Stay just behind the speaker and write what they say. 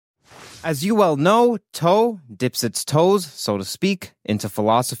As you well know, Toe dips its toes, so to speak, into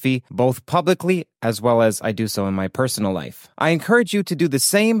philosophy, both publicly as well as I do so in my personal life. I encourage you to do the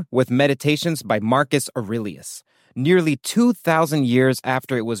same with Meditations by Marcus Aurelius. Nearly 2,000 years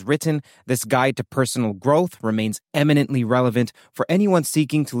after it was written, this guide to personal growth remains eminently relevant for anyone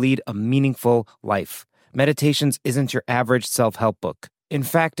seeking to lead a meaningful life. Meditations isn't your average self-help book. In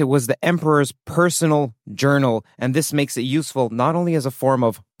fact, it was the emperor's personal journal, and this makes it useful not only as a form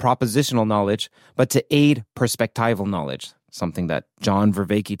of propositional knowledge, but to aid perspectival knowledge, something that John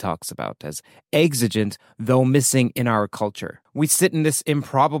Vervaeke talks about as exigent, though missing in our culture. We sit in this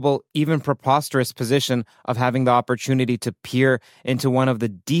improbable, even preposterous position of having the opportunity to peer into one of the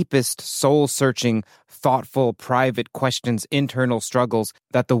deepest, soul-searching, thoughtful, private questions, internal struggles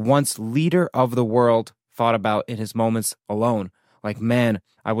that the once leader of the world thought about in his moments alone. Like, man,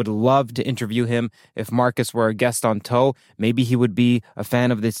 I would love to interview him if Marcus were a guest on Toe. Maybe he would be a fan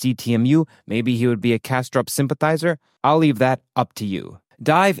of the CTMU. Maybe he would be a Kastrup sympathizer. I'll leave that up to you.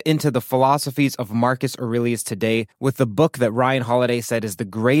 Dive into the philosophies of Marcus Aurelius today with the book that Ryan Holiday said is the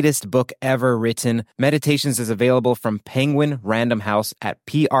greatest book ever written. Meditations is available from Penguin Random House at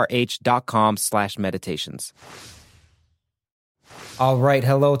prh.com/meditations. All right,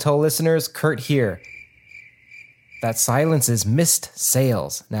 hello, Toe listeners. Kurt here. That silence is missed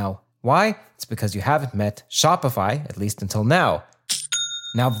sales. Now, why? It's because you haven't met Shopify, at least until now.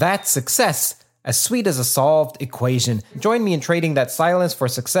 Now that's success, as sweet as a solved equation. Join me in trading that silence for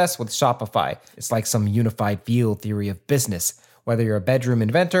success with Shopify. It's like some unified field theory of business. Whether you're a bedroom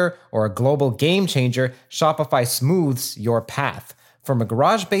inventor or a global game changer, Shopify smooths your path. From a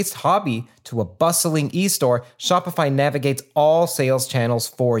garage-based hobby to a bustling e-store, Shopify navigates all sales channels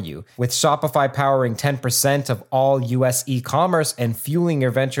for you. With Shopify powering 10% of all U.S. e-commerce and fueling your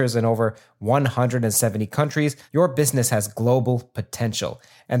ventures in over 170 countries, your business has global potential.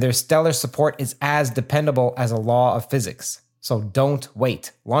 And their stellar support is as dependable as a law of physics. So don't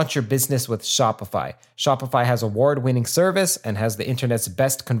wait. Launch your business with Shopify. Shopify has award-winning service and has the internet's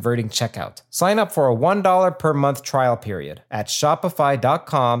best converting checkout. Sign up for a $1 per month trial period at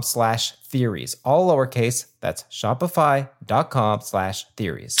shopify.com/theories. All lowercase, that's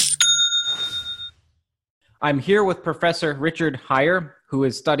shopify.com/theories. I'm here with Professor Richard Heyer, who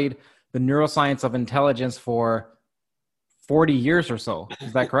has studied the neuroscience of intelligence for 40 years or so.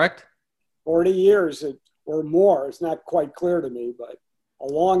 Is that correct? 40 years. Or more. It's not quite clear to me, but a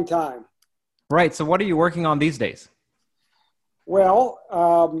long time. Right. So what are you working on these days? Well,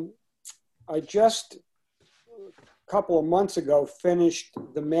 I just a couple of months ago finished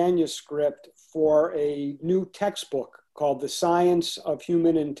the manuscript for a new textbook called The Science of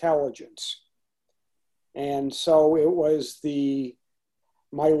Human Intelligence. And so it was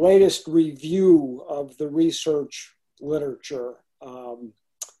my latest review of the research literature.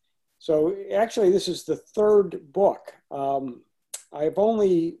 So actually, this is the third book. I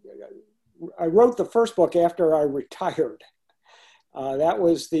wrote the first book after I retired. That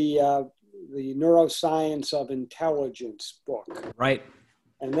was the Neuroscience of Intelligence book. Right.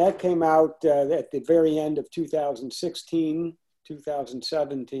 And that came out at the very end of 2016,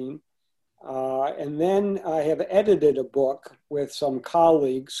 2017. And then I have edited a book with some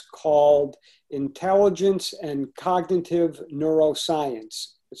colleagues called Intelligence and Cognitive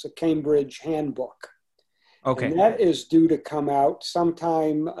Neuroscience. It's a Cambridge handbook. Okay. And that is due to come out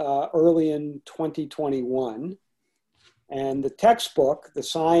sometime early in 2021. And the textbook, The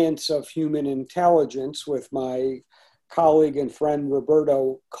Science of Human Intelligence, with my colleague and friend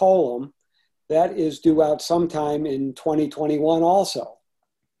Roberto Colum, that is due out sometime in 2021 also.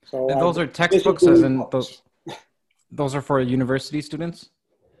 So and those are textbooks, as in those are for university students?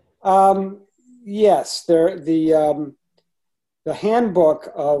 Yes, the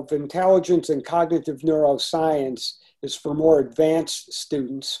handbook of intelligence and cognitive neuroscience is for more advanced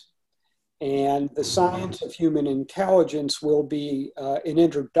students. And the science of human intelligence will be an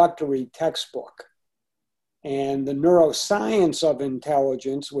introductory textbook. And the neuroscience of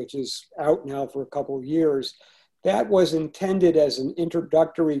intelligence, which is out now for a couple of years, that was intended as an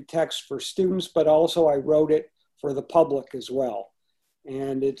introductory text for students, but also I wrote it for the public as well.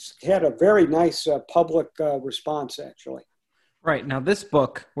 And it's had a very nice public response, actually. Right. Now, this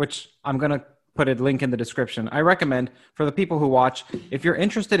book, which I'm going to put a link in the description, I recommend for the people who watch, if you're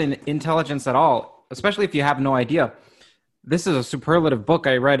interested in intelligence at all, especially if you have no idea, this is a superlative book.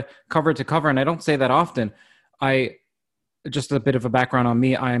 I read cover to cover, and I don't say that often. Just a bit of a background on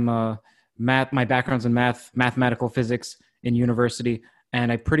me. My background's in mathematical physics in university,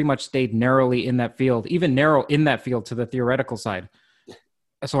 and I pretty much stayed narrowly in that field, even narrow in that field to the theoretical side.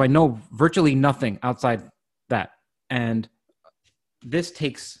 So I know virtually nothing outside that. And this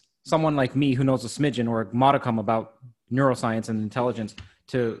takes someone like me who knows a smidgen or a modicum about neuroscience and intelligence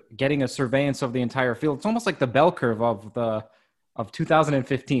to getting a surveillance of the entire field. It's almost like the bell curve of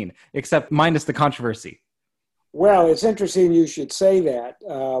 2015, except minus the controversy. Well, it's interesting you should say that.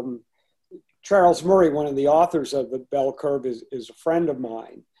 Charles Murray, one of the authors of the bell curve, is a friend of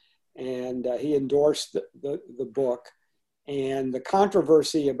mine, and he endorsed the book. And the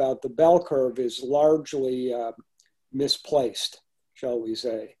controversy about the bell curve is largely misplaced, shall we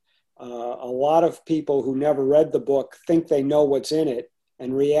say. A lot of people who never read the book think they know what's in it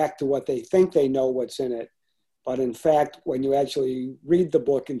and react to what they think they know what's in it. But in fact, when you actually read the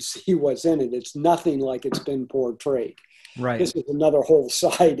book and see what's in it, it's nothing like it's been portrayed. Right. This is another whole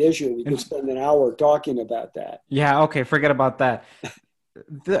side issue. We could spend an hour talking about that. Yeah, okay, forget about that.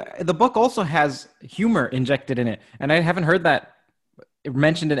 The book also has humor injected in it, and I haven't heard that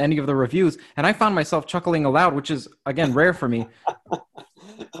mentioned in any of the reviews, and I found myself chuckling aloud, which is, again, rare for me.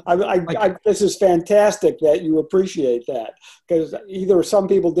 This is fantastic that you appreciate that, because either some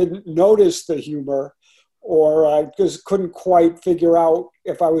people didn't notice the humor or I just couldn't quite figure out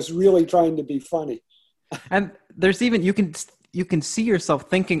if I was really trying to be funny. And there's even, you can see yourself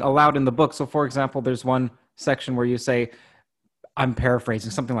thinking aloud in the book. So for example, there's one section where you say, I'm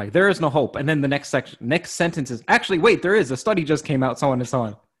paraphrasing, something like, there is no hope. And then the next sentence is, actually, wait, there is. A study just came out, so on and so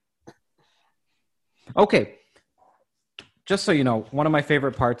on. Okay. Just so you know, one of my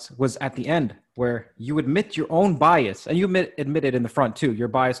favorite parts was at the end where you admit your own bias, and you admit it in the front too, your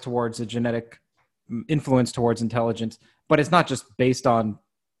bias towards a genetic influence towards intelligence, but it's not just based on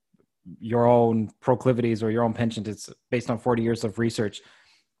your own proclivities or your own penchant. It's based on 40 years of research.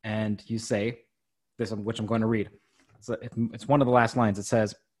 And you say this, which I'm going to read. It's one of the last lines. It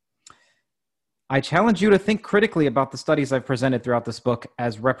says, I challenge you to think critically about the studies I've presented throughout this book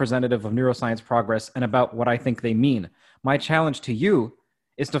as representative of neuroscience progress and about what I think they mean. My challenge to you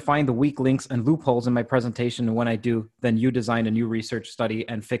is to find the weak links and loopholes in my presentation, and when I do, then you design a new research study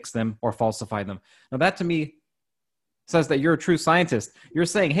and fix them or falsify them. Now that to me says that you're a true scientist. You're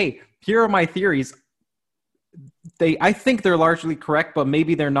saying, hey, here are my theories. I think they're largely correct, but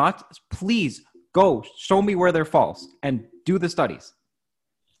maybe they're not. Please go show me where they're false and do the studies.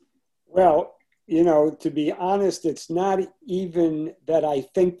 Well, to be honest, it's not even that I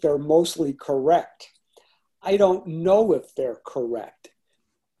think they're mostly correct. I don't know if they're correct.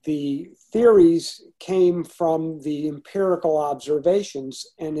 The theories came from the empirical observations,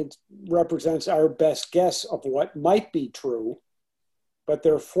 and it represents our best guess of what might be true, but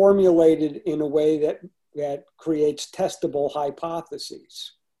they're formulated in a way that creates testable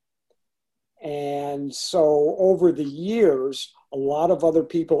hypotheses. And so over the years, a lot of other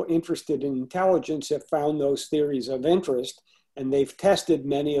people interested in intelligence have found those theories of interest, and they've tested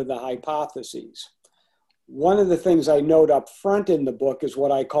many of the hypotheses. One of the things I note up front in the book is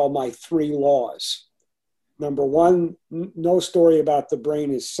what I call my 3 laws. Number 1, no story about the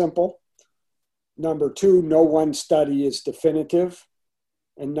brain is simple. Number 2, no one study is definitive.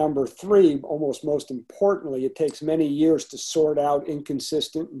 And number 3, almost most importantly, it takes many years to sort out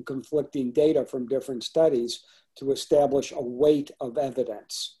inconsistent and conflicting data from different studies to establish a weight of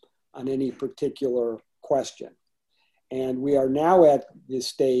evidence on any particular question. And we are now at this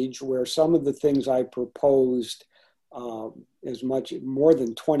stage where some of the things I proposed as much more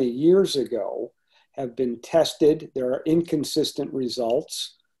than 20 years ago have been tested. There are inconsistent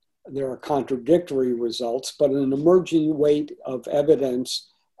results. There are contradictory results, but an emerging weight of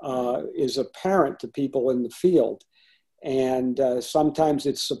evidence is apparent to people in the field. And sometimes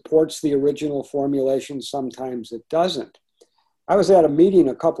it supports the original formulation, sometimes it doesn't. I was at a meeting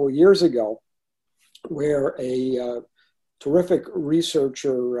a couple of years ago where a terrific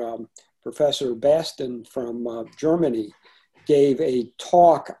researcher, Professor Basten from Germany, gave a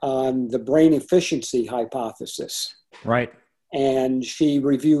talk on the brain efficiency hypothesis. Right. And she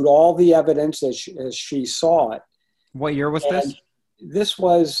reviewed all the evidence as she saw it. What year was this? This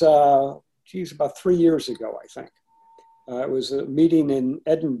was, about 3 years ago, I think. It was a meeting in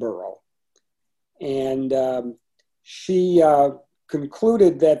Edinburgh. And she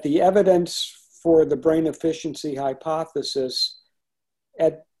concluded that the evidence for the brain efficiency hypothesis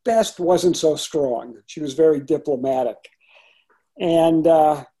at best wasn't so strong. She was very diplomatic. And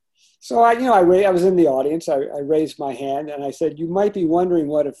so I was in the audience. I raised my hand and I said, you might be wondering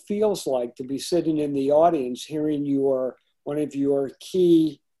what it feels like to be sitting in the audience hearing one of your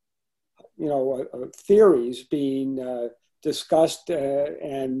key theories being discussed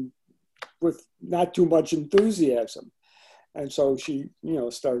and with not too much enthusiasm. And so she,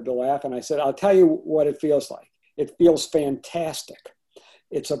 started to laugh, and I said, I'll tell you what it feels like. It feels fantastic.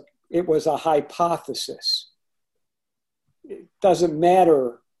 It was a hypothesis. It doesn't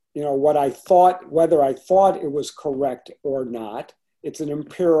matter what I thought, whether I thought it was correct or not. It's an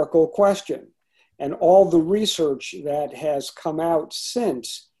empirical question. And all the research that has come out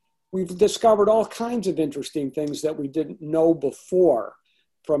since, we've discovered all kinds of interesting things that we didn't know before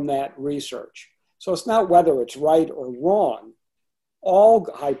from that research. So it's not whether it's right or wrong. All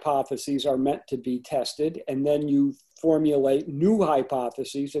hypotheses are meant to be tested, and then you formulate new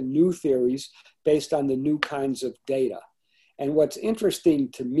hypotheses and new theories based on the new kinds of data. And what's interesting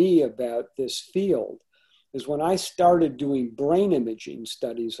to me about this field is when I started doing brain imaging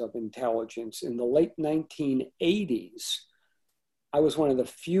studies of intelligence in the late 1980s, I was one of the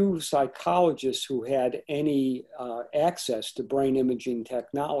few psychologists who had any access to brain imaging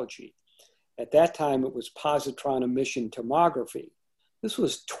technology. At that time, it was positron emission tomography. This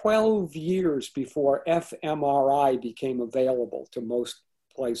was 12 years before fMRI became available to most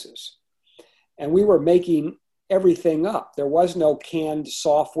places. And we were making everything up. There was no canned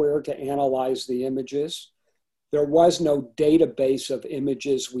software to analyze the images. There was no database of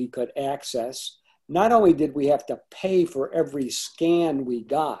images we could access. Not only did we have to pay for every scan we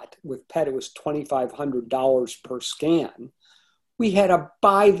got, with PET it was $2,500 per scan, we had to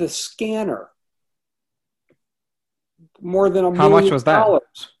buy the scanner. More than $1 million. How much was that?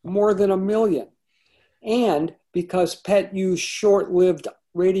 More than $1 million. And because PET used short-lived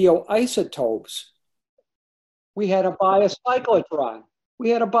radioisotopes, we had to buy a cyclotron. We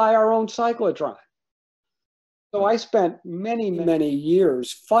had to buy our own cyclotron. So I spent many, many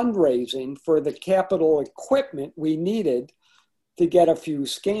years fundraising for the capital equipment we needed to get a few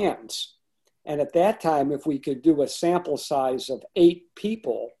scans. And at that time, if we could do a sample size of 8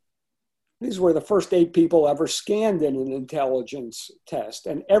 people, these were the first 8 people ever scanned in an intelligence test.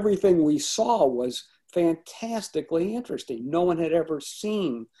 And everything we saw was fantastically interesting. No one had ever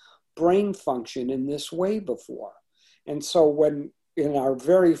seen brain function in this way before. And so when in our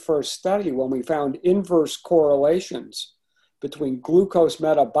very first study, when we found inverse correlations between glucose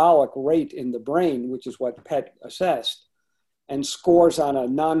metabolic rate in the brain, which is what PET assessed, and scores on a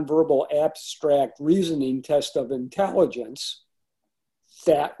nonverbal abstract reasoning test of intelligence,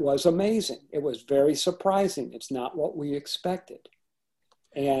 that was amazing. It was very surprising. It's not what we expected.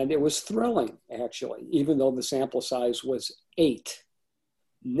 And it was thrilling, actually, even though the sample size was 8.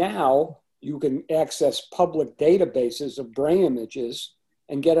 Now you can access public databases of brain images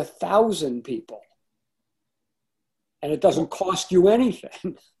and get 1,000 people. And it doesn't cost you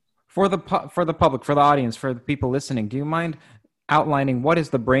anything. For the public, for the audience, for the people listening, do you mind outlining what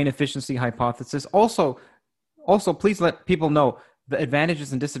is the brain efficiency hypothesis? Also, please let people know the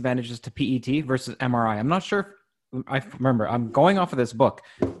advantages and disadvantages to PET versus MRI. I'm not sure. I remember I'm going off of this book,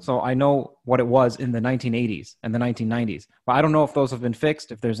 so I know what it was in the 1980s and the 1990s, but I don't know if those have been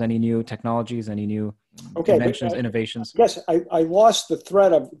fixed, if there's any new technologies, any new inventions, innovations. Yes, I lost the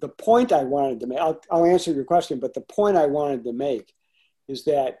thread of the point I wanted to make. I'll answer your question, but the point I wanted to make is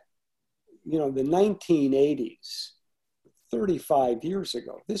that, the 1980s, 35 years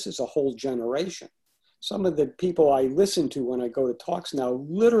ago, this is a whole generation. Some of the people I listen to when I go to talks now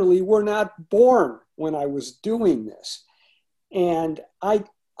literally were not born when I was doing this. And I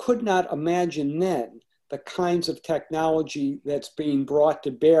could not imagine then the kinds of technology that's being brought to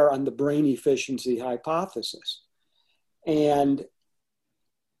bear on the brain efficiency hypothesis. And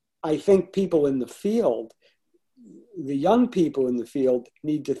I think people in the field, the young people in the field,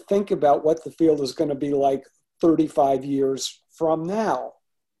 need to think about what the field is going to be like 35 years from now.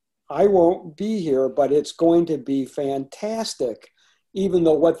 I won't be here, but it's going to be fantastic, even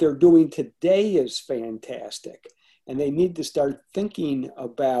though what they're doing today is fantastic. And they need to start thinking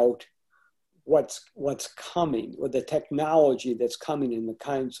about what's coming, or the technology that's coming, and the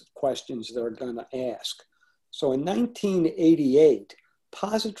kinds of questions they're going to ask. So in 1988,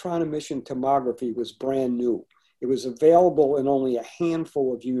 positron emission tomography was brand new. It was available in only a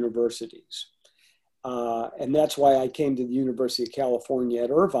handful of universities. And that's why I came to the University of California at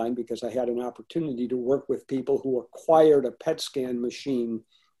Irvine, because I had an opportunity to work with people who acquired a PET scan machine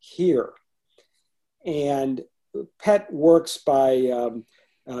here. And PET works by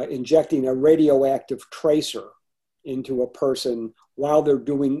injecting a radioactive tracer into a person while they're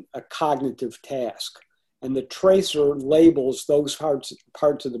doing a cognitive task. And the tracer labels those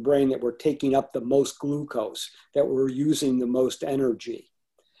parts of the brain that were taking up the most glucose, that were using the most energy.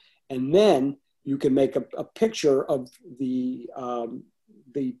 And then you can make a picture of the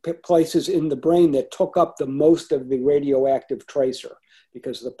places in the brain that took up the most of the radioactive tracer,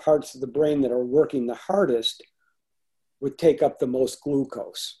 because the parts of the brain that are working the hardest would take up the most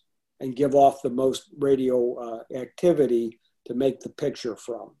glucose and give off the most radioactivity to make the picture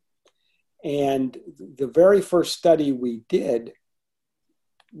from. And the very first study we did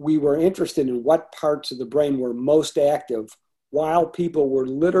we were interested in what parts of the brain were most active while people were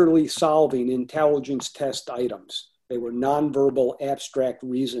literally solving intelligence test items. They were nonverbal abstract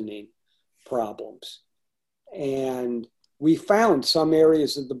reasoning problems. And we found some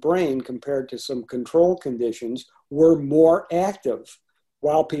areas of the brain compared to some control conditions were more active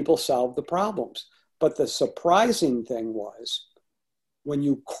while people solved the problems. But the surprising thing was when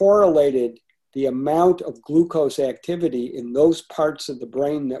you correlated the amount of glucose activity in those parts of the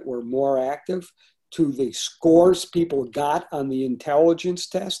brain that were more active to the scores people got on the intelligence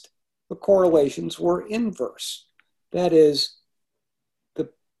test, the correlations were inverse. That is, the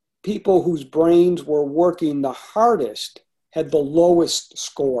people whose brains were working the hardest had the lowest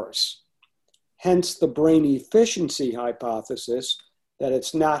scores. Hence the brain efficiency hypothesis that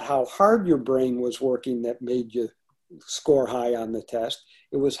it's not how hard your brain was working that made you score high on the test.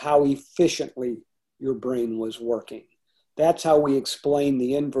 It was how efficiently your brain was working. That's how we explained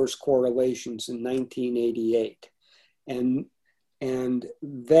the inverse correlations in 1988. And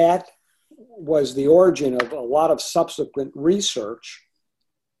that was the origin of a lot of subsequent research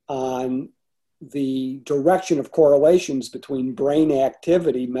on the direction of correlations between brain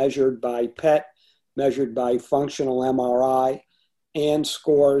activity measured by PET, measured by functional MRI, and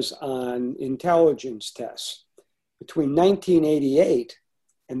scores on intelligence tests. Between 1988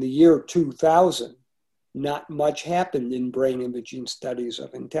 and the year 2000, not much happened in brain imaging studies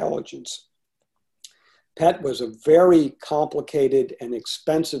of intelligence. PET was a very complicated and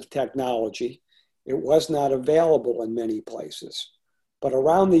expensive technology. It was not available in many places. But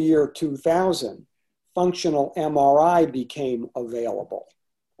around the year 2000, functional MRI became available.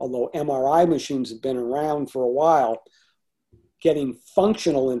 Although MRI machines have been around for a while, getting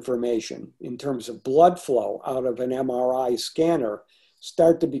functional information in terms of blood flow out of an MRI scanner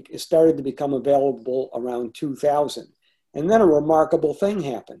started to become available around 2000. And then a remarkable thing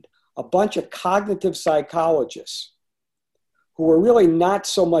happened. A bunch of cognitive psychologists who were really not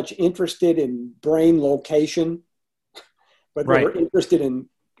so much interested in brain location, but they were interested in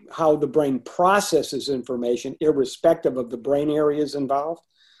how the brain processes information, irrespective of the brain areas involved.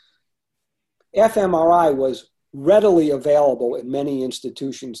 fMRI was readily available in many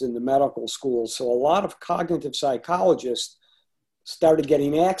institutions in the medical schools, so a lot of cognitive psychologists started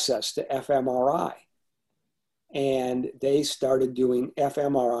getting access to fMRI. And they started doing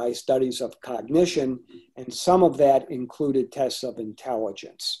fMRI studies of cognition, and some of that included tests of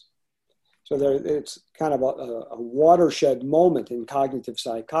intelligence. So it's kind of a watershed moment in cognitive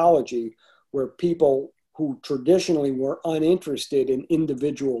psychology where people who traditionally were uninterested in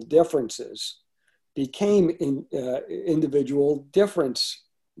individual differences became individual difference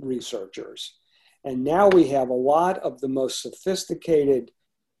researchers. And now we have a lot of the most sophisticated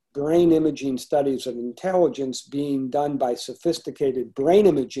brain imaging studies of intelligence being done by sophisticated brain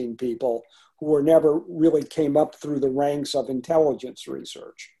imaging people who were never really came up through the ranks of intelligence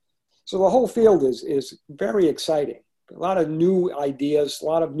research. So the whole field is very exciting. A lot of new ideas, a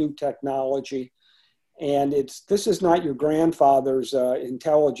lot of new technology. And this is not your grandfather's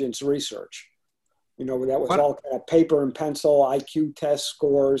intelligence research. You know, that was all kind of paper and pencil, IQ test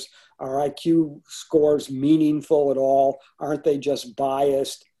scores. Are IQ scores meaningful at all? Aren't they just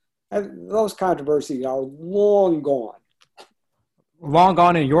biased? And those controversies are long gone. Long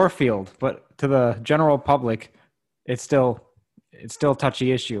gone in your field, but to the general public, it's still a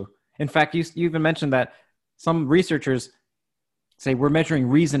touchy issue. In fact, you even mentioned that some researchers say we're measuring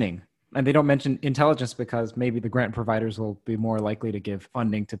reasoning, and they don't mention intelligence because maybe the grant providers will be more likely to give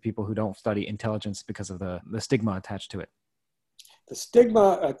funding to people who don't study intelligence because of the stigma attached to it. The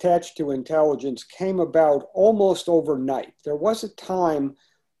stigma attached to intelligence came about almost overnight. There was a time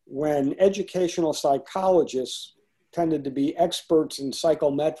when educational psychologists tended to be experts in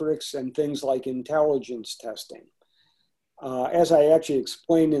psychometrics and things like intelligence testing. As I actually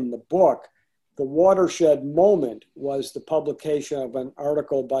explained in the book, the watershed moment was the publication of an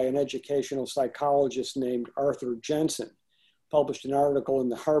article by an educational psychologist named Arthur Jensen, published an article in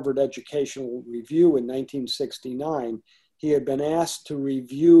the Harvard Educational Review in 1969. He had been asked to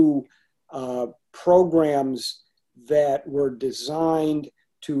review programs that were designed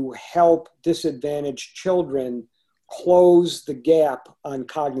to help disadvantaged children close the gap on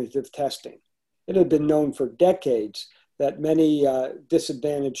cognitive testing. It had been known for decades that many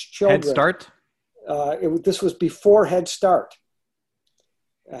disadvantaged children... Head Start? This was before Head Start.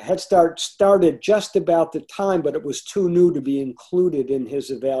 Head Start started just about the time, but it was too new to be included in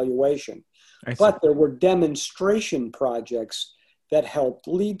his evaluation. But there were demonstration projects that helped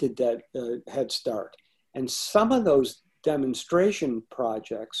lead to Head Start. And some of those demonstration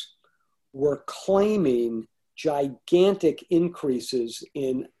projects were claiming gigantic increases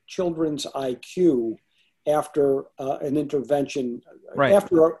in children's IQ after an intervention, right.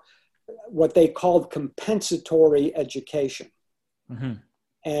 after what they called compensatory education. Mm-hmm.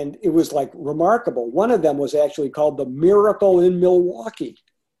 And it was like remarkable. One of them was actually called the Miracle in Milwaukee.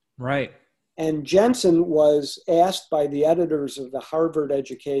 Right. And Jensen was asked by the editors of the Harvard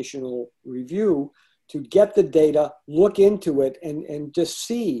Educational Review to get the data, look into it, and just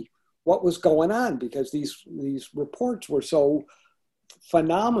see what was going on, because these reports were so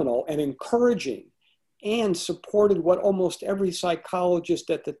phenomenal and encouraging and supported what almost every psychologist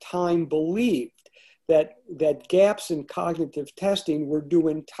at the time believed, that gaps in cognitive testing were due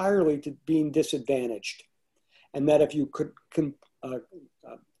entirely to being disadvantaged, and that if you could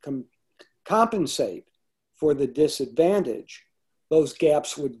compensate for the disadvantage, those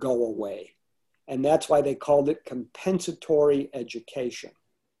gaps would go away. And that's why they called it compensatory education.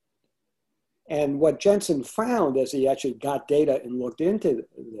 And what Jensen found, as he actually got data and looked into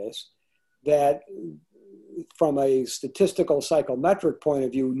this, that from a statistical psychometric point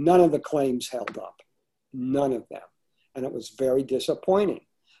of view, none of the claims held up. None of them. And it was very disappointing.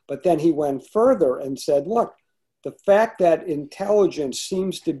 But then he went further and said, look, the fact that intelligence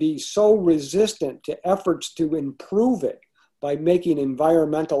seems to be so resistant to efforts to improve it by making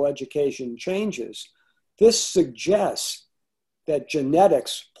environmental education changes, this suggests that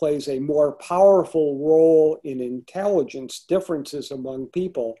genetics plays a more powerful role in intelligence differences among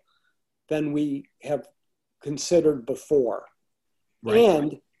people than we have considered before. Right.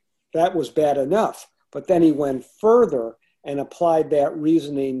 And that was bad enough. But then he went further and applied that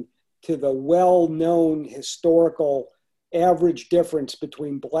reasoning to the well-known historical average difference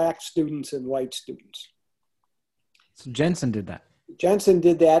between Black students and white students. So Jensen did that. Jensen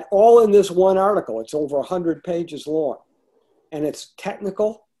did that all in this one article. It's over 100 pages long. And it's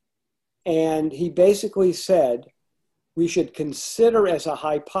technical. And he basically said we should consider as a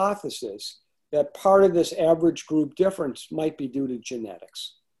hypothesis that part of this average group difference might be due to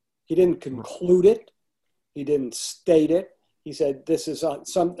genetics. He didn't conclude it. He didn't state it. He said this is a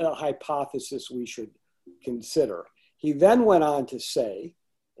hypothesis we should consider. He then went on to say,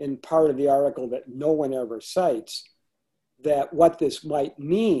 in part of the article that no one ever cites, that what this might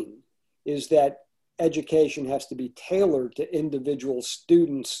mean is that education has to be tailored to individual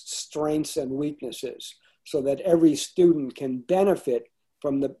students' strengths and weaknesses so that every student can benefit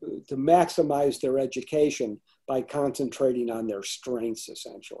from to maximize their education by concentrating on their strengths,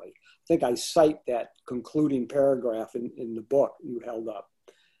 essentially. I think I cite that concluding paragraph in the book you held up.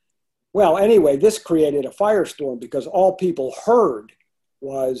 Well, anyway, this created a firestorm because all people heard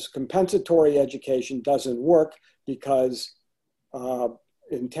was compensatory education doesn't work because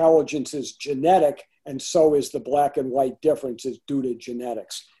intelligence is genetic, and so is the black and white difference is due to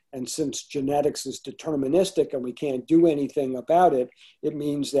genetics. And since genetics is deterministic and we can't do anything about it, it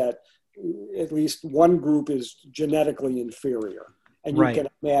means that at least one group is genetically inferior. And you can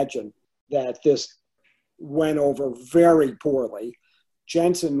imagine that this went over very poorly.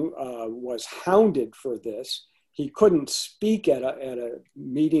 Jensen was hounded for this. He couldn't speak at a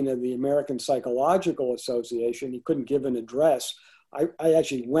meeting of the American Psychological Association. He couldn't give an address. I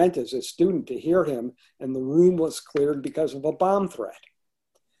actually went as a student to hear him, and the room was cleared because of a bomb threat.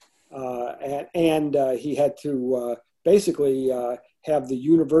 And he had to basically have the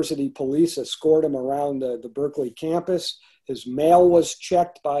university police escort him around the Berkeley campus. His mail was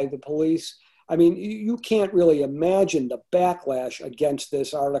checked by the police. I mean, you can't really imagine the backlash against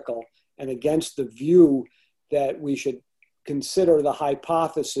this article and against the view that we should consider the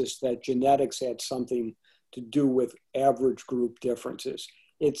hypothesis that genetics had something to do with average group differences.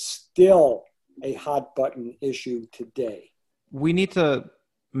 It's still a hot button issue today. We need to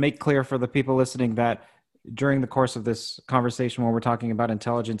make clear for the people listening that during the course of this conversation, when we're talking about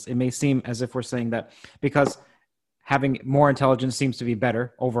intelligence, it may seem as if we're saying that because having more intelligence seems to be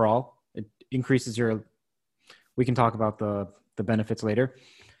better overall, it increases we can talk about the benefits later,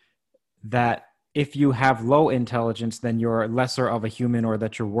 that if you have low intelligence, then you're lesser of a human or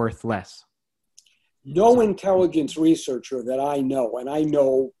that you're worth less. No intelligence researcher that I know, and I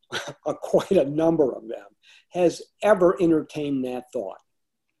know quite a number of them, has ever entertained that thought.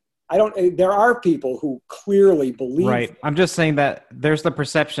 There are people who clearly believe. Right. I'm just saying that there's the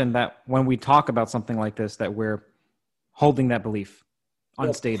perception that when we talk about something like this, that we're holding that belief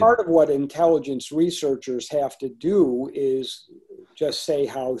unstated. Well, part of what intelligence researchers have to do is just say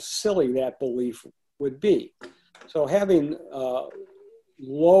how silly that belief would be. So having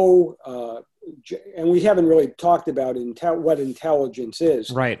low, and we haven't really talked about what intelligence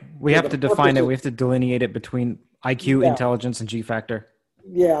is. Right. We have to define it. We have to delineate it between IQ, intelligence, and G factor.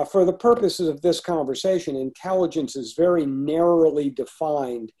 Yeah, for the purposes of this conversation, intelligence is very narrowly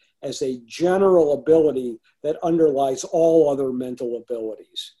defined as a general ability that underlies all other mental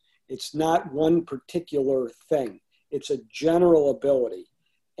abilities. It's not one particular thing. It's a general ability.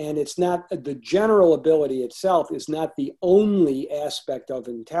 And it's not, the general ability itself is not the only aspect of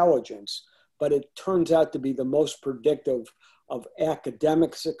intelligence, but it turns out to be the most predictive of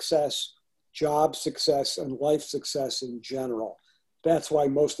academic success, job success, and life success in general. That's why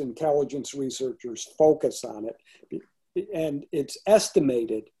most intelligence researchers focus on it. And it's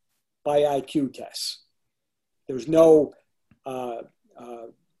estimated by IQ tests. There's no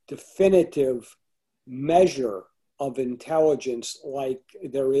definitive measure of intelligence like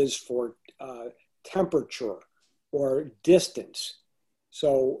there is for temperature or distance.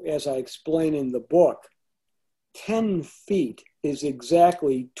 So as I explain in the book, 10 feet is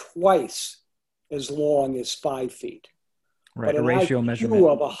exactly twice as long as 5 feet. Right, But a an ratio IQ measurement.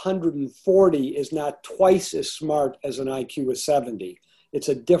 of 140 is not twice as smart as an IQ of 70. It's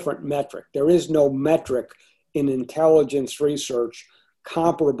a different metric. There is no metric in intelligence research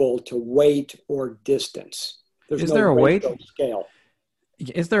comparable to weight or distance. There's Is no there a way ratio scale.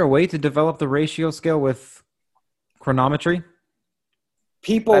 Is there a way to develop the ratio scale with chronometry?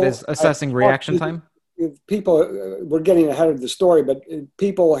 People That is assessing reaction time? People, we're getting ahead of the story, but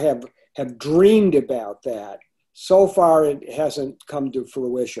people have dreamed about that. So far, it hasn't come to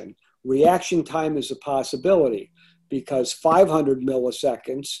fruition. Reaction time is a possibility because 500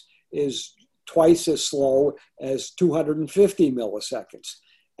 milliseconds is twice as slow as 250 milliseconds.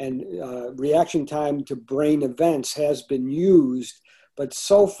 And reaction time to brain events has been used, but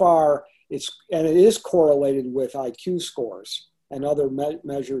so far it is correlated with IQ scores and other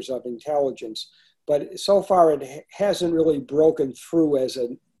measures of intelligence. But so far it hasn't really broken through as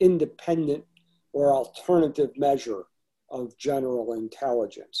an independent or alternative measure of general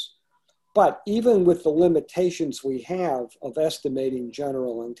intelligence. But even with the limitations we have of estimating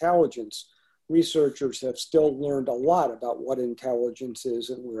general intelligence, researchers have still learned a lot about what intelligence is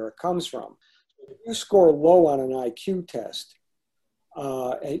and where it comes from. If you score low on an IQ test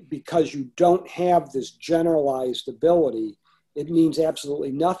because you don't have this generalized ability, it means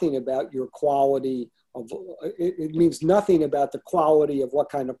absolutely nothing about your quality of, it means nothing about the quality of what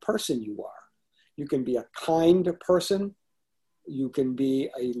kind of person you are. You can be a kind person. You can be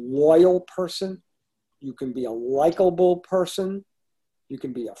a loyal person. You can be a likable person. You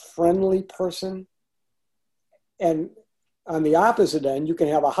can be a friendly person. And on the opposite end, you can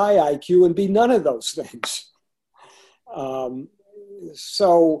have a high IQ and be none of those things.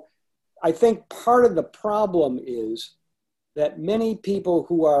 So I think part of the problem is that many people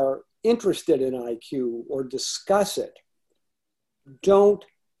who are interested in IQ or discuss it don't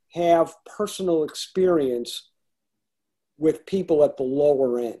have personal experience with people at the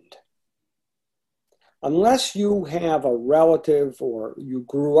lower end. Unless you have a relative or you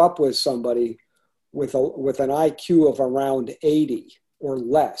grew up with somebody with an IQ of around 80 or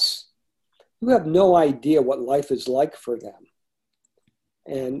less, you have no idea what life is like for them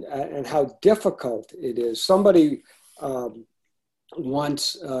and how difficult it is. Somebody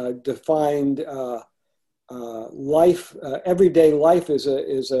once defined life, everyday life is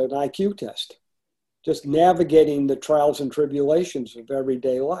an IQ test, just navigating the trials and tribulations of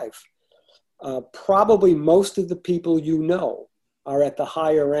everyday life. Probably most of the people you know are at the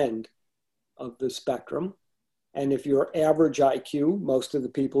higher end of the spectrum. And if you're average IQ, most of the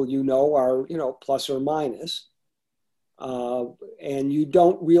people you know are, plus or minus. And you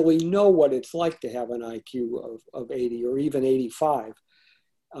don't really know what it's like to have an IQ of 80 or even 85.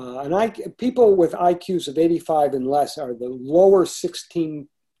 People with IQs of 85 and less are at the lower 16th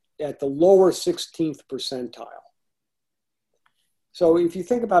percentile. So if you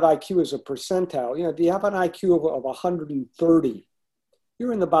think about IQ as a percentile, if you have an IQ of 130,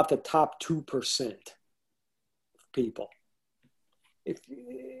 you're in about the top 2% of people.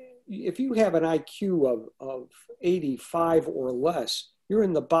 If you have an IQ of 85 or less, you're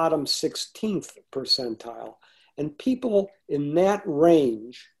in the bottom 16th percentile. And people in that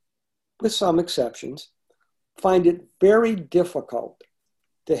range, with some exceptions, find it very difficult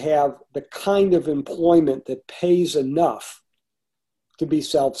to have the kind of employment that pays enough to be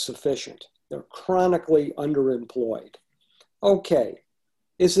self-sufficient. They're chronically underemployed. Okay,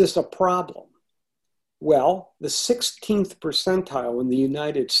 is this a problem? Well, the 16th percentile in the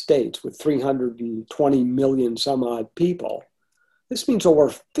United States with 320 million some odd people, this means over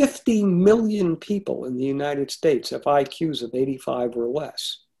 50 million people in the United States have IQs of 85 or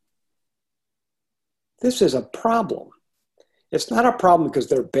less. This is a problem. It's not a problem because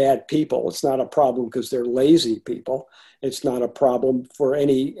they're bad people. It's not a problem because they're lazy people. It's not a problem for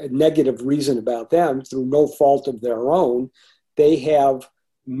any negative reason about them through no fault of their own. They have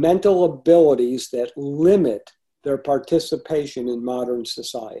mental abilities that limit their participation in modern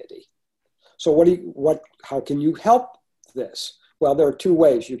society. So how can you help this? Well, there are two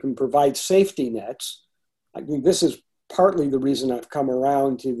ways. You can provide safety nets. I mean, this is partly the reason I've come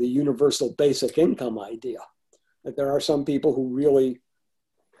around to the universal basic income idea. That there are some people who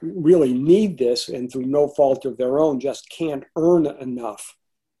really need this and through no fault of their own just can't earn enough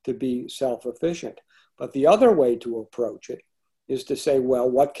to be self-efficient. But the other way to approach it is to say, well,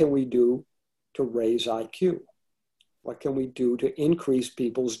 what can we do to raise IQ? What can we do to increase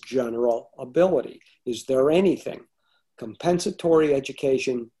people's general ability? Is there anything? Compensatory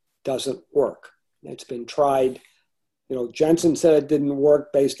education doesn't work. It's been tried. Jensen said it didn't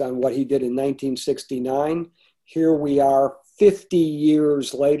work based on what he did in 1969. Here we are 50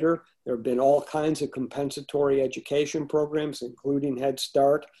 years later. There have been all kinds of compensatory education programs, including Head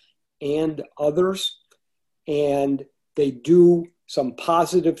Start and others. And they do some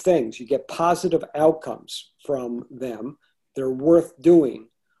positive things. You get positive outcomes from them. They're worth doing.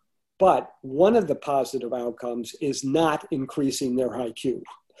 But one of the positive outcomes is not increasing their IQ,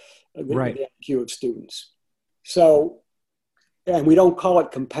 Right. the IQ of students. So, and we don't call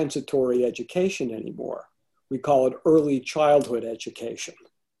it compensatory education anymore. We call it early childhood education.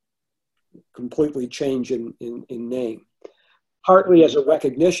 Completely change in name. Partly as a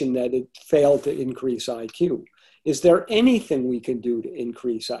recognition that it failed to increase IQ. Is there anything we can do to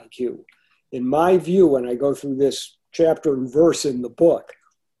increase IQ? In my view, when I go through this chapter and verse in the book,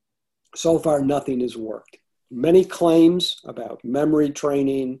 so far nothing has worked. Many claims about memory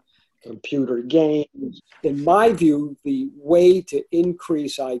training, computer games. In my view, the way to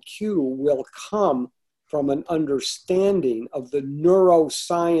increase IQ will come from an understanding of the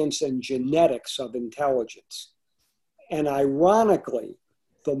neuroscience and genetics of intelligence. And ironically,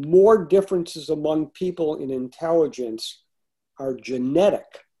 the more differences among people in intelligence are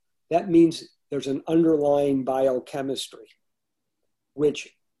genetic, that means there's an underlying biochemistry,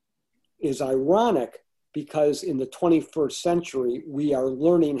 which is ironic because in the 21st century, we are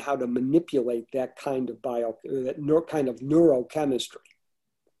learning how to manipulate that kind of neurochemistry.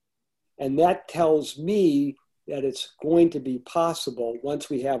 And that tells me that it's going to be possible once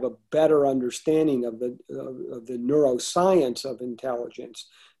we have a better understanding of the neuroscience of intelligence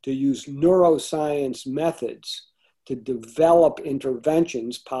to use neuroscience methods to develop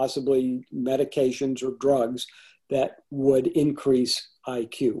interventions, possibly medications or drugs, that would increase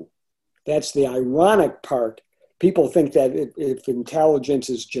IQ. That's the ironic part. People think that if intelligence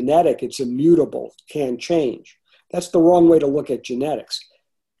is genetic, it's immutable, can't change. That's the wrong way to look at genetics.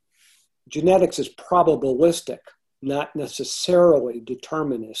 Genetics is probabilistic, not necessarily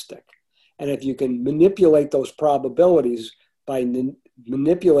deterministic. And if you can manipulate those probabilities by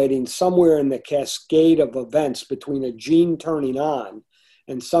manipulating somewhere in the cascade of events between a gene turning on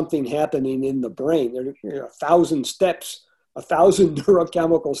and something happening in the brain, there are 1,000 steps, 1,000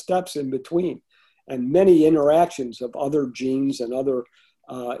 neurochemical steps in between, and many interactions of other genes and other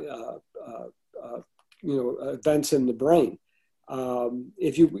events in the brain.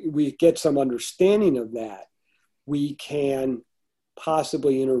 If we get some understanding of that, we can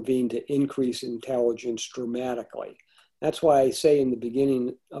possibly intervene to increase intelligence dramatically. That's why I say in the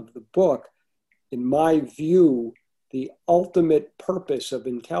beginning of the book, in my view, the ultimate purpose of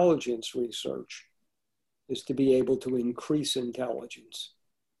intelligence research is to be able to increase intelligence.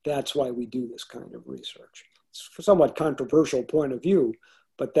 That's why we do this kind of research. It's a somewhat controversial point of view,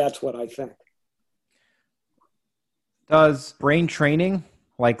 but that's what I think. Does brain training,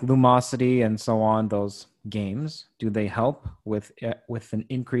 like Lumosity and so on, those games, do they help with an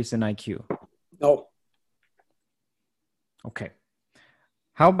increase in IQ? No. Okay.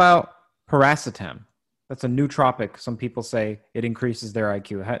 How about paracetam? That's a nootropic. Some people say it increases their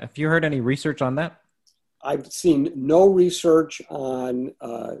IQ. Have you heard any research on that? I've seen no research on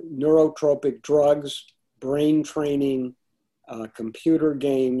neurotropic drugs, brain training, computer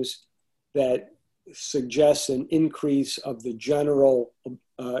games that suggests an increase of the general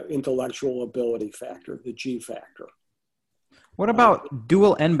intellectual ability factor, the G factor. What about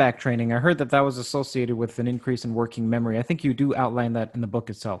dual NBAC training? I heard that was associated with an increase in working memory. I think you do outline that in the book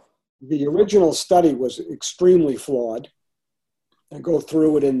itself. The original study was extremely flawed. I go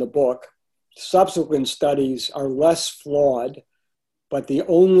through it in the book. Subsequent studies are less flawed, but the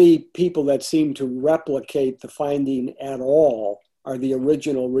only people that seem to replicate the finding at all are the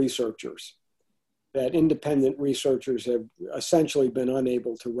original researchers. That independent researchers have essentially been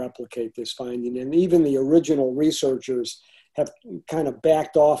unable to replicate this finding. And even the original researchers have kind of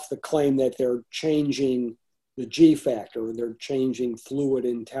backed off the claim that they're changing the G factor, or they're changing fluid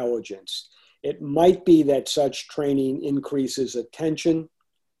intelligence. It might be that such training increases attention,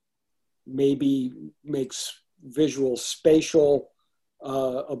 maybe makes visual spatial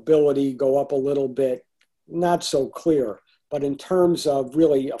ability go up a little bit, not so clear. But in terms of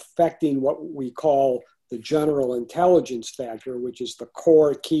really affecting what we call the general intelligence factor, which is the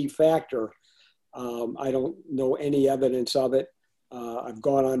core key factor, I don't know any evidence of it. I've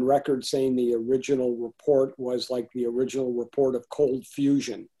gone on record saying the original report was like the original report of cold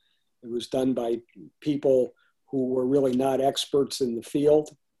fusion. It was done by people who were really not experts in the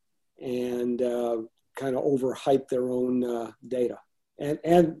field and kind of overhyped their own data.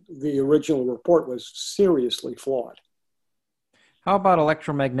 And the original report was seriously flawed. How about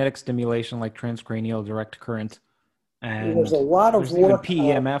electromagnetic stimulation like transcranial direct current? And there's a lot of work.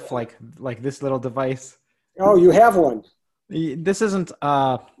 PEMF like this little device. Oh, you have one. This isn't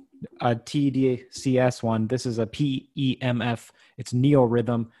a TDCS one. This is a PEMF. It's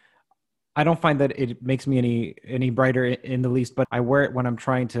neorhythm. I don't find that it makes me any brighter in the least, but I wear it when I'm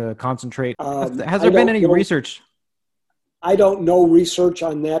trying to concentrate. Has there been any research? I don't know research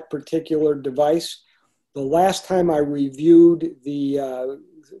on that particular device. The last time I reviewed the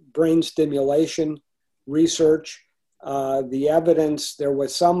brain stimulation research, the evidence, there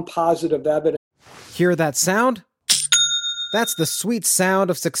was some positive evidence. Hear that sound? That's the sweet sound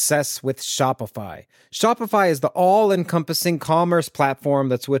of success with Shopify. Shopify is the all-encompassing commerce platform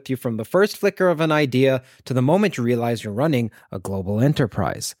that's with you from the first flicker of an idea to the moment you realize you're running a global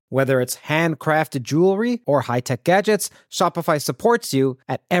enterprise. Whether it's handcrafted jewelry or high-tech gadgets, Shopify supports you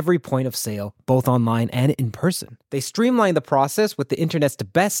at every point of sale, both online and in person. They streamline the process with the internet's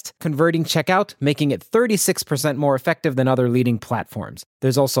best converting checkout, making it 36% more effective than other leading platforms.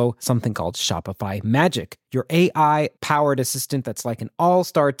 There's also something called Shopify Magic, your AI-powered assistant that's like an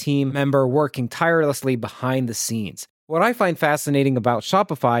all-star team member working tirelessly behind the scenes. What I find fascinating about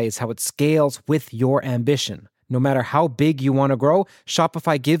Shopify is how it scales with your ambition. No matter how big you want to grow,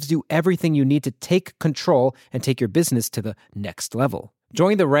 Shopify gives you everything you need to take control and take your business to the next level.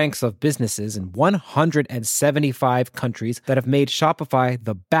 Join the ranks of businesses in 175 countries that have made Shopify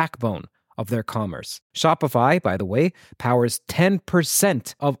the backbone of their commerce. Shopify, by the way, powers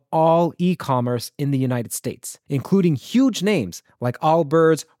 10% of all e-commerce in the United States, including huge names like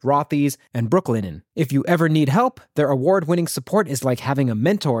Allbirds, Rothy's, and Brooklinen. If you ever need help, their award-winning support is like having a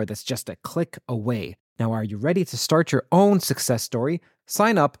mentor that's just a click away. Now, are you ready to start your own success story?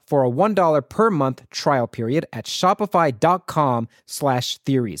 Sign up for a $1 per month trial period at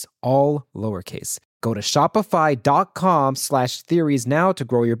shopify.com/theories, all lowercase. Go to shopify.com/theories now to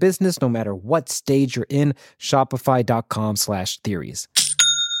grow your business no matter what stage you're in. Shopify.com/theories.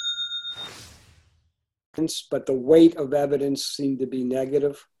 But the weight of evidence seemed to be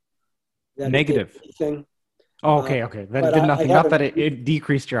negative. Negative. Oh, okay. That did nothing. Not that it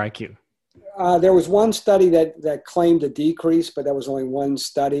decreased your IQ. There was one study that claimed a decrease, but that was only one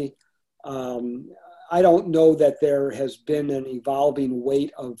study. I don't know that there has been an evolving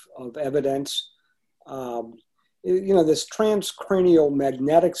weight of evidence. This transcranial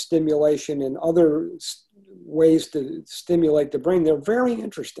magnetic stimulation and other ways to stimulate the brain, they're very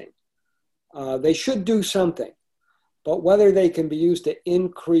interesting. They should do something, but whether they can be used to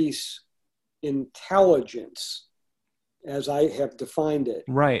increase intelligence, as I have defined it.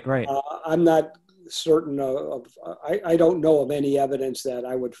 Right. I'm not certain I don't know of any evidence that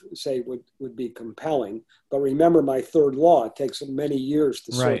I would say would be compelling. But remember my third law, it takes many years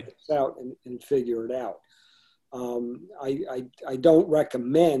to sort this out and figure it out. I don't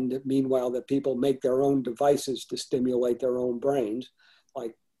recommend, meanwhile, that people make their own devices to stimulate their own brains,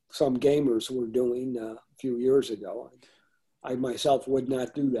 like some gamers were doing a few years ago. I myself would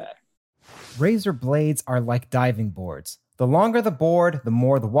not do that. Razor blades are like diving boards. The longer the board, the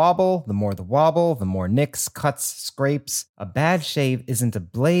more the wobble, the more the wobble, the more nicks, cuts, scrapes. A bad shave isn't a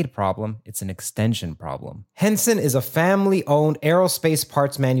blade problem, it's an extension problem. Henson is a family-owned aerospace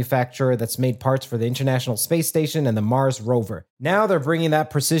parts manufacturer that's made parts for the International Space Station and the Mars rover. Now they're bringing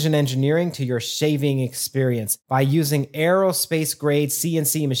that precision engineering to your shaving experience. By using aerospace-grade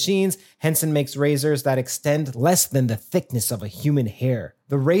CNC machines, Henson makes razors that extend less than the thickness of a human hair.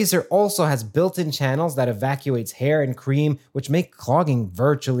 The razor also has built-in channels that evacuates hair and cream, which make clogging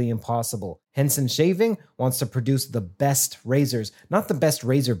virtually impossible. Henson Shaving wants to produce the best razors, not the best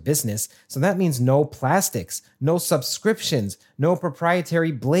razor business, so that means no plastics, no subscriptions, no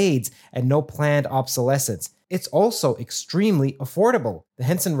proprietary blades, and no planned obsolescence. It's also extremely affordable. The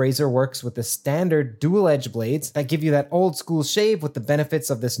Henson razor works with the standard dual-edge blades that give you that old-school shave with the benefits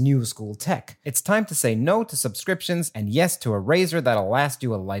of this new-school tech. It's time to say no to subscriptions and yes to a razor that'll last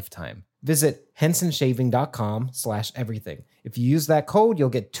you a lifetime. Visit hensonshaving.com/everything. If you use that code, you'll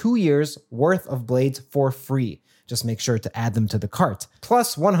get 2 years worth of blades for free. Just make sure to add them to the cart.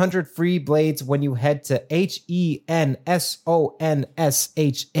 Plus 100 free blades when you head to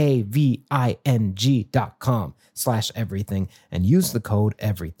hensonshaving.com/everything and use the code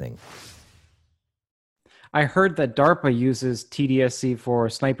everything. I heard that DARPA uses TDSC for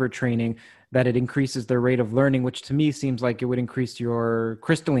sniper training, that it increases their rate of learning, which to me seems like it would increase your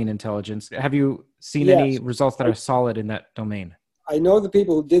crystalline intelligence. Have you seen any results that are solid in that domain? I know the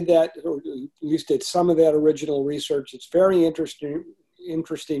people who did that, or at least did some of that original research. It's very interesting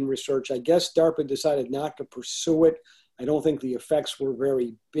research. I guess DARPA decided not to pursue it. I don't think the effects were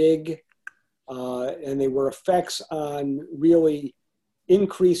very big. And they were effects on really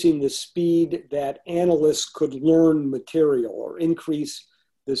increasing the speed that analysts could learn material, or increase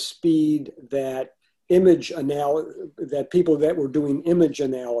the speed that that people that were doing image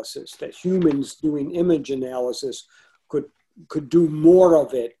analysis, that humans doing image analysis could do more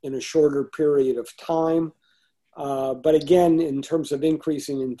of it in a shorter period of time. But again, in terms of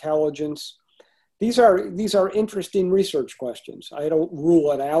increasing intelligence, these are interesting research questions. I don't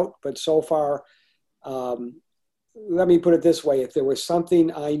rule it out, but so far, let me put it this way. If there was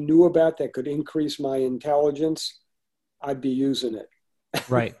something I knew about that could increase my intelligence, I'd be using it.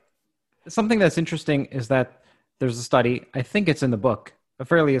 Right. Something that's interesting is that there's a study, I think it's in the book, a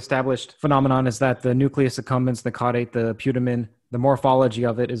fairly established phenomenon is that the nucleus accumbens, the caudate, the putamen, the morphology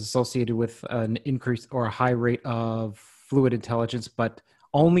of it is associated with an increase or a high rate of fluid intelligence, but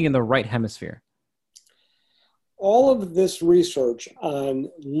only in the right hemisphere. All of this research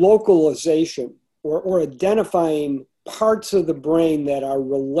on localization or identifying parts of the brain that are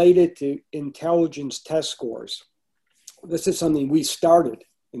related to intelligence test scores. This is something we started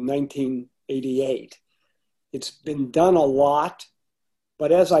in 1988. It's been done a lot,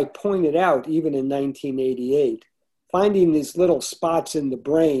 but as I pointed out, even in 1988, finding these little spots in the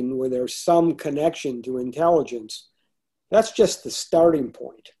brain where there's some connection to intelligence, that's just the starting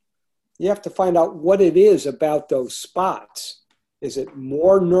point. You have to find out what it is about those spots. Is it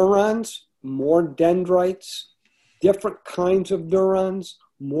more neurons, more dendrites, different kinds of neurons,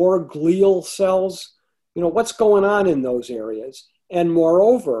 more glial cells? What's going on in those areas? And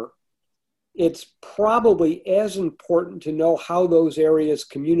moreover, it's probably as important to know how those areas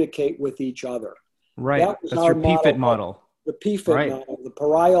communicate with each other. Right. That's your PFIT model. The PFIT model, the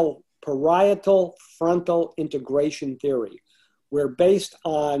parietal frontal integration theory, where based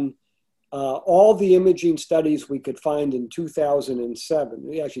on all the imaging studies we could find in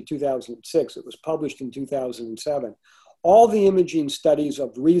 2007, actually 2006, it was published in 2007, all the imaging studies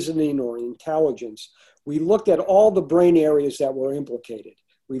of reasoning or intelligence, we looked at all the brain areas that were implicated.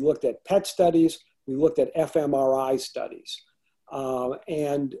 We looked at PET studies, we looked at fMRI studies.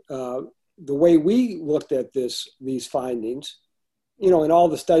 And the way we looked at these findings, in all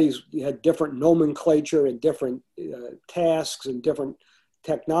the studies, we had different nomenclature and different tasks and different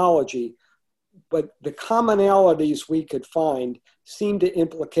technology, but the commonalities we could find seemed to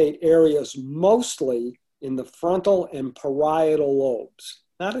implicate areas mostly in the frontal and parietal lobes,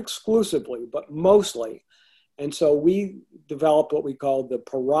 not exclusively, but mostly. And so we developed what we call the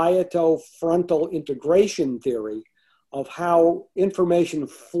parieto-frontal integration theory of how information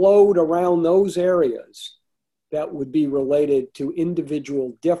flowed around those areas that would be related to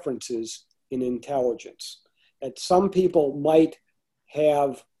individual differences in intelligence. That some people might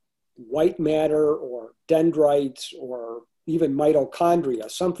have white matter or dendrites or even mitochondria,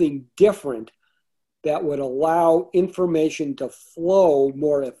 something different that would allow information to flow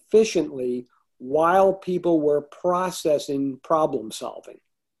more efficiently while people were processing problem solving.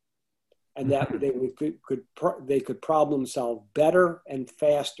 And that they could problem solve better and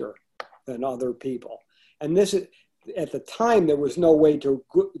faster than other people. And this is, at the time, there was no way to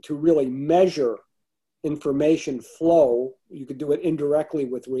really measure information flow. You could do it indirectly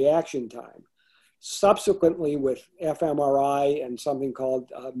with reaction time. Subsequently, with fMRI and something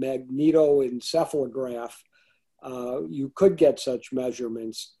called magnetoencephalograph, you could get such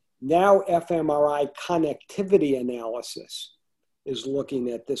measurements. Now fMRI connectivity analysis is looking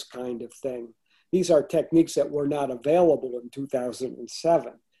at this kind of thing. These are techniques that were not available in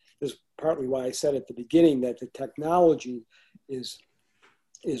 2007. This is partly why I said at the beginning that the technology is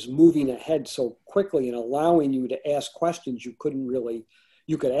moving ahead so quickly and allowing you to ask questions you could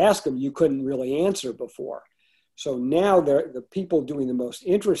ask them, you couldn't really answer before. So now the people doing the most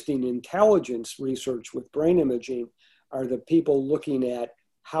interesting intelligence research with brain imaging are the people looking at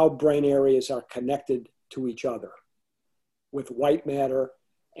how brain areas are connected to each other with white matter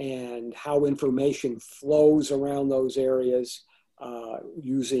and how information flows around those areas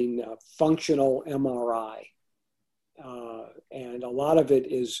using functional MRI. And a lot of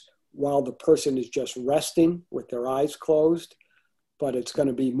it is while the person is just resting with their eyes closed, but it's going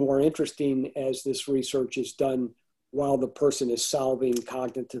to be more interesting as this research is done while the person is solving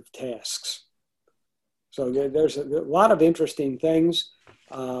cognitive tasks. So there's a lot of interesting things.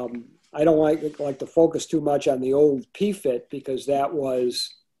 I don't like to focus too much on the old PFIT because that was,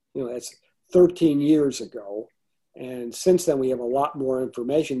 that's 13 years ago. And since then, we have a lot more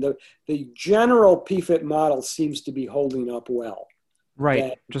information. The general PFIT model seems to be holding up well.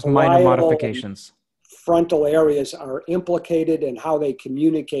 Right, just minor modifications. Frontal areas are implicated and how they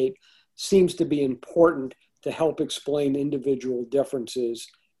communicate seems to be important to help explain individual differences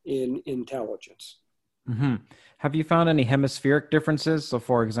in intelligence. Mm-hmm. Have you found any hemispheric differences? So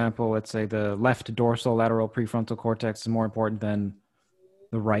for example, let's say the left dorsolateral prefrontal cortex is more important than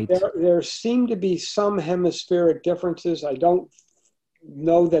the right. There seem to be some hemispheric differences. I don't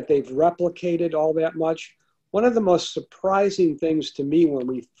know that they've replicated all that much. One of the most surprising things to me when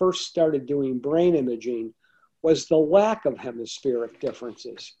we first started doing brain imaging was the lack of hemispheric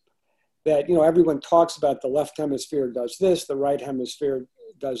differences. That, everyone talks about the left hemisphere does this, the right hemisphere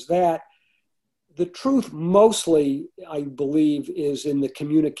does that. The truth mostly, I believe, is in the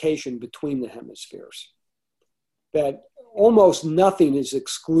communication between the hemispheres. That almost nothing is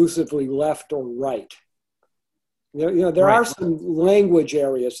exclusively left or right. There are some language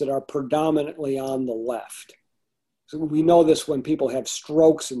areas that are predominantly on the left. So we know this when people have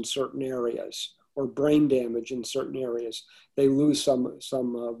strokes in certain areas or brain damage in certain areas. They lose some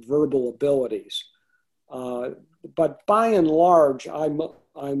verbal abilities. But by and large, I'm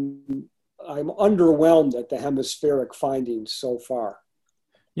underwhelmed at the hemispheric findings so far.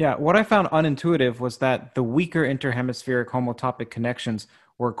 Yeah, what I found unintuitive was that the weaker interhemispheric homotopic connections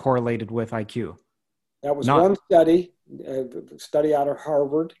were correlated with IQ. That was one study, a study out of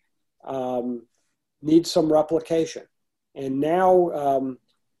Harvard, needs some replication. And now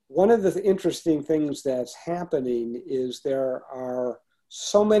one of the interesting things that's happening is there are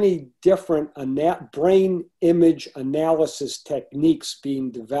so many different brain image analysis techniques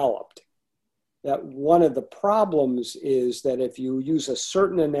being developed that one of the problems is that if you use a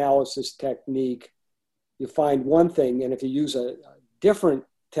certain analysis technique, you find one thing, and if you use a different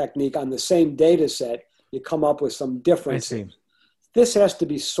technique on the same data set, you come up with some differences. I see. This has to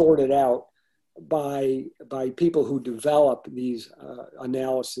be sorted out by people who develop these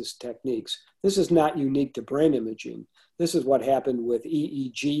analysis techniques. This is not unique to brain imaging. This is what happened with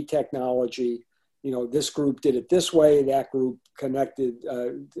EEG technology. This group did it this way, that group corrected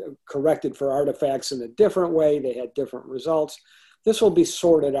for artifacts in a different way. They had different results. This will be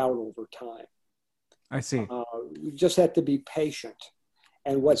sorted out over time. I see. You just have to be patient.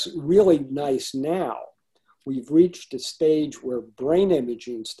 And what's really nice now, we've reached a stage where brain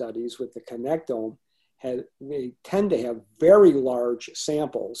imaging studies with the connectome, they tend to have very large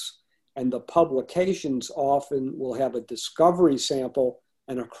samples, and the publications often will have a discovery sample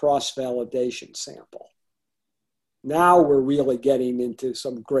and a cross-validation sample. Now we're really getting into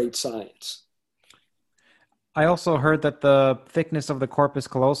some great science. I also heard that the thickness of the corpus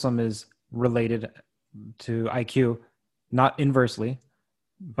callosum is related to IQ, not inversely,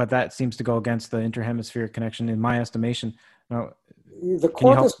 but that seems to go against the interhemispheric connection in my estimation. Now, the can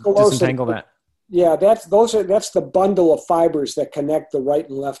you help disentangle that? Yeah, that's the bundle of fibers that connect the right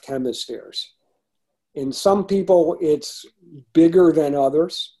and left hemispheres. In some people, it's bigger than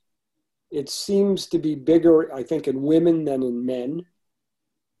others. It seems to be bigger, I think, in women than in men.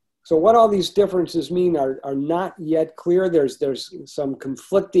 So what all these differences mean are not yet clear. There's some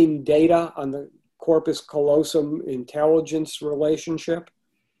conflicting data on the corpus callosum intelligence relationship.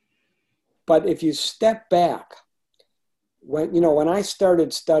 But if you step back, when I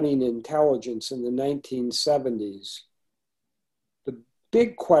started studying intelligence in the 1970s, the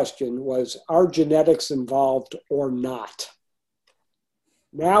big question was, are genetics involved or not?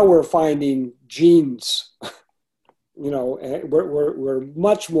 Now we're finding genes, we're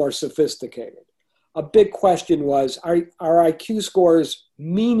much more sophisticated. A big question was, are IQ scores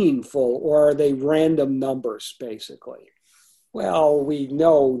meaningful or are they random numbers, basically? Well, we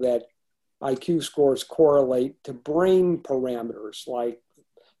know that IQ scores correlate to brain parameters like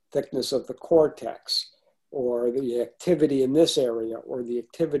thickness of the cortex or the activity in this area or the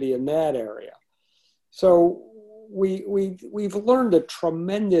activity in that area. So we've learned a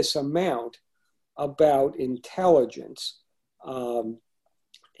tremendous amount about intelligence. The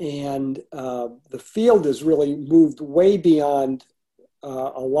field has really moved way beyond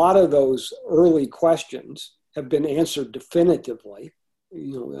a lot of those early questions have been answered definitively,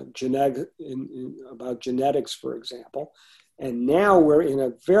 about genetics, for example. And now we're in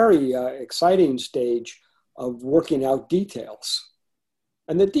a very exciting stage of working out details.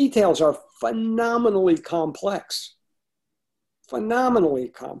 And the details are phenomenally complex. Phenomenally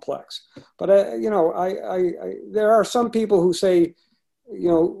complex. But, there are some people who say,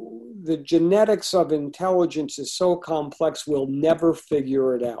 the genetics of intelligence is so complex, we'll never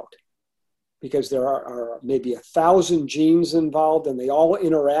figure it out. Because there are maybe 1,000 genes involved and they all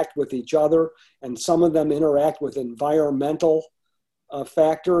interact with each other, and some of them interact with environmental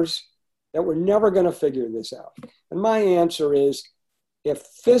factors, that we're never going to figure this out. And my answer is, if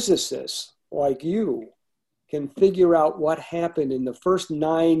physicists like you can figure out what happened in the first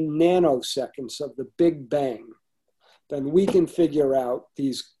 9 nanoseconds of the Big Bang, then we can figure out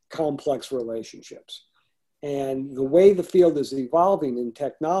these complex relationships. And the way the field is evolving in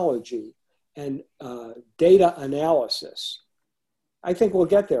technology and data analysis, I think we'll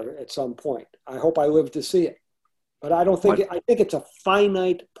get there at some point. I hope I live to see it. But I don't think, I think it's a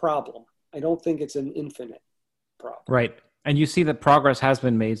finite problem. I don't think it's an infinite problem. Right. And you see that progress has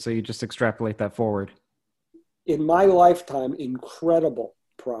been made, so you just extrapolate that forward. In my lifetime, incredible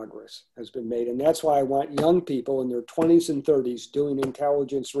progress has been made. And that's why I want young people in their 20s and 30s doing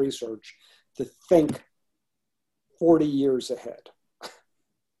intelligence research to think 40 years ahead.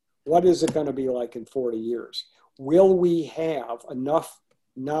 What is it going to be like in 40 years? Will we have enough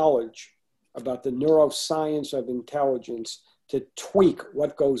knowledge about the neuroscience of intelligence to tweak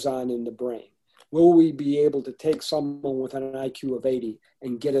what goes on in the brain? Will we be able to take someone with an IQ of 80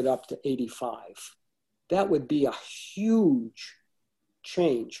 and get it up to 85? That would be a huge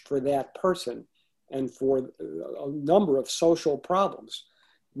change for that person and for a number of social problems,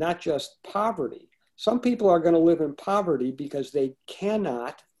 not just poverty. Some people are going to live in poverty because they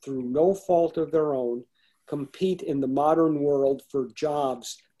cannot, through no fault of their own, compete in the modern world for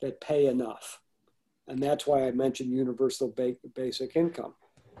jobs that pay enough. And that's why I mentioned universal basic income.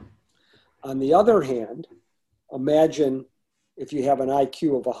 On the other hand, imagine if you have an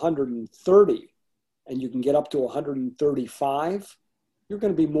IQ of 130 and you can get up to 135, you're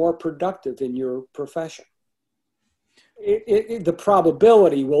going to be more productive in your profession. The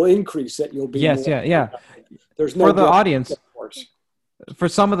probability will increase that you'll be yes, more yeah. There's no for the audience, of course. For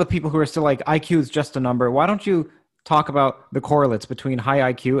some of the people who are still like, IQ is just a number, why don't you talk about the correlates between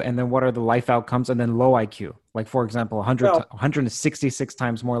high IQ and then what are the life outcomes and then low IQ? Like, for example, 166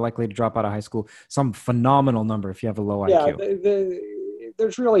 times more likely to drop out of high school, some phenomenal number if you have a low IQ.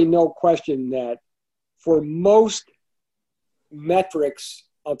 There's really no question that for most metrics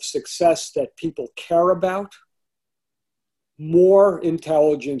of success that people care about, more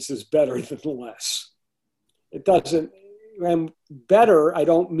intelligence is better than less. It doesn't, and better, I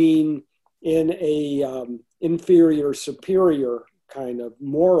don't mean in a inferior, superior kind of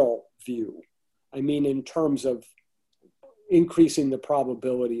moral view. I mean in terms of increasing the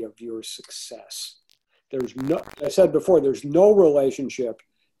probability of your success. There's no, I said before, there's no relationship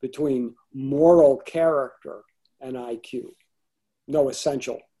between moral character and IQ. No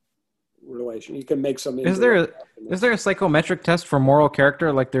essential relation. You can make some. Is there a psychometric test for moral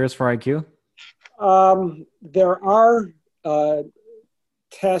character like there is for IQ? There are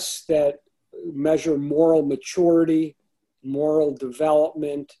tests that measure moral maturity, moral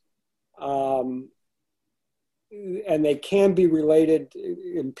development, and they can be related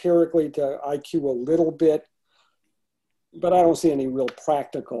empirically to IQ a little bit, but I don't see any real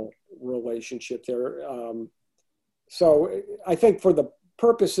practical relationship there. So I think for the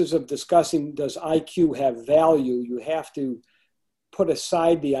purposes of discussing does IQ have value, you have to put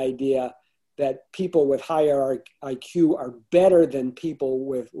aside the idea that people with higher IQ are better than people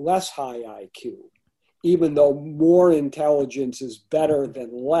with less high IQ, even though more intelligence is better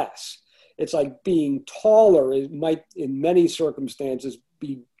than less. It's like being taller, it might in many circumstances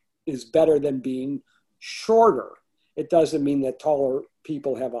is better than being shorter. It doesn't mean that taller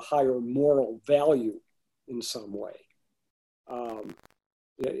people have a higher moral value in some way.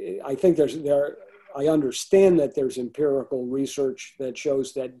 I think I understand that there's empirical research that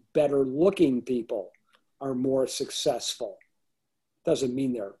shows that better looking people are more successful. Doesn't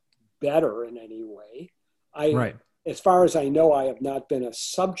mean they're better in any way. Right. As far as I know, I have not been a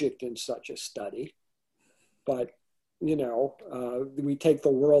subject in such a study, but we take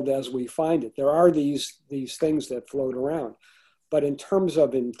the world as we find it. There are these things that float around, but in terms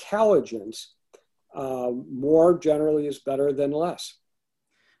of intelligence, more generally is better than less.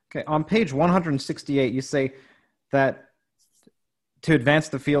 Okay, on page 168, you say that to advance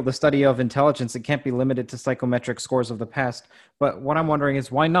the field, the study of intelligence, it can't be limited to psychometric scores of the past. But what I'm wondering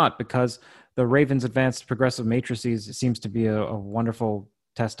is why not? Because the Raven's advanced progressive matrices seems to be a wonderful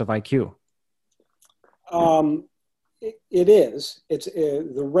test of IQ. It is. It's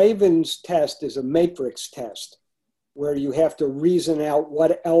the Raven's test is a matrix test where you have to reason out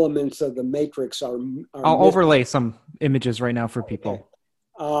what elements of the matrix are I'll missing. overlay some images right now for people.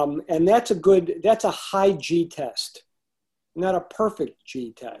 Okay. And that's a high G test, not a perfect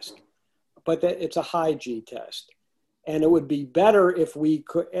G test, but it's a high G test. And it would be better if we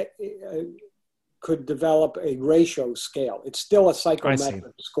could develop a ratio scale. It's still a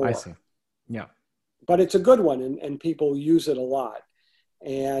psychometric score. I see. Yeah. But it's a good one, and people use it a lot.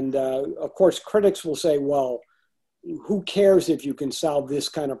 And of course, critics will say, well, who cares if you can solve this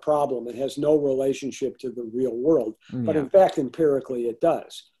kind of problem? It has no relationship to the real world. But in fact, empirically, it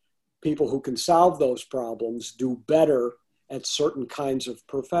does. People who can solve those problems do better at certain kinds of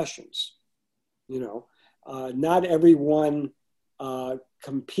professions. Not everyone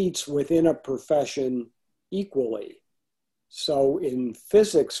competes within a profession equally. So in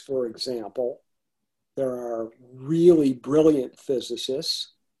physics, for example, there are really brilliant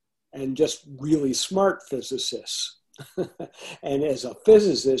physicists and just really smart physicists. And as a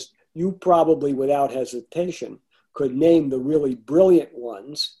physicist, you probably, without hesitation, could name the really brilliant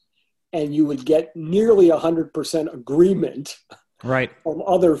ones, and you would get nearly 100% agreement from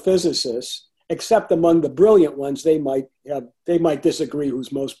other physicists, except among the brilliant ones, they might disagree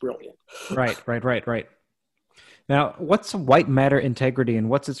who's most brilliant. Right. Now, what's white matter integrity and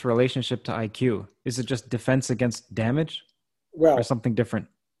what's its relationship to IQ? Is it just defense against damage or something different?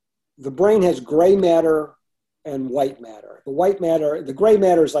 The brain has gray matter and white matter. The gray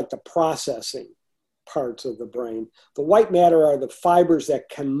matter is like the processing parts of the brain. The white matter are the fibers that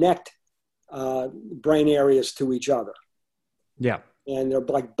connect brain areas to each other. Yeah. And they're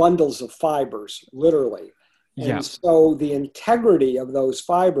like bundles of fibers, literally. And so the integrity of those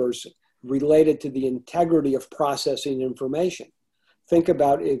fibers related to the integrity of processing information. Think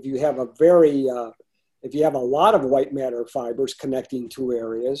about if you have a lot of white matter fibers connecting two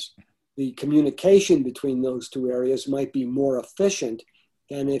areas, the communication between those two areas might be more efficient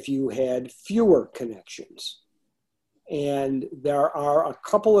than if you had fewer connections. And there are a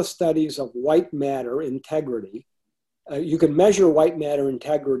couple of studies of white matter integrity. You can measure white matter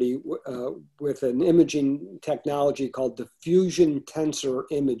integrity with an imaging technology called diffusion tensor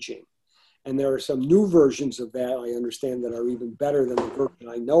imaging. And there are some new versions of that, I understand, that are even better than the version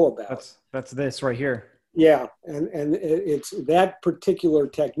I know about. That's this right here. Yeah, and it's that particular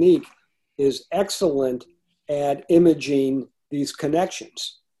technique is excellent at imaging these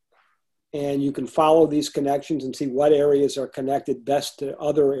connections. And you can follow these connections and see what areas are connected best to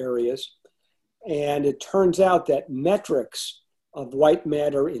other areas. And it turns out that metrics of white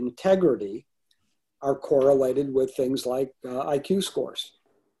matter integrity are correlated with things like IQ scores.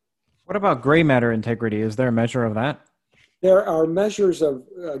 What about gray matter integrity? Is there a measure of that? There are measures of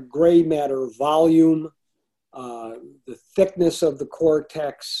gray matter volume, the thickness of the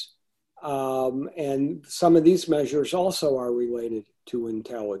cortex, and some of these measures also are related to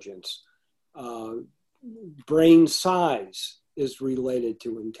intelligence. Brain size is related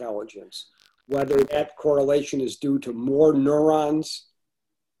to intelligence. Whether that correlation is due to more neurons,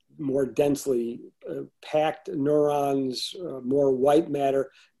 more densely packed neurons, more white matter.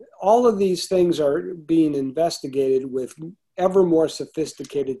 All of these things are being investigated with ever more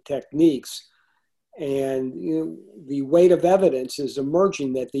sophisticated techniques. And the weight of evidence is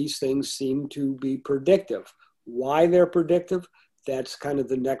emerging that these things seem to be predictive. Why they're predictive, that's kind of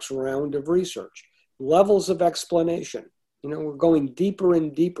the next round of research. Levels of explanation. We're going deeper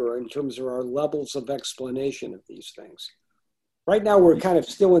and deeper in terms of our levels of explanation of these things. Right now, we're kind of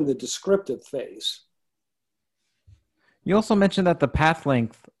still in the descriptive phase. You also mentioned that the path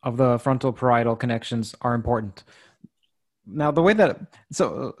length of the frontal parietal connections are important. Now, what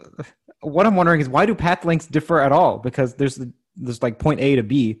I'm wondering is why do path lengths differ at all? Because there's like point A to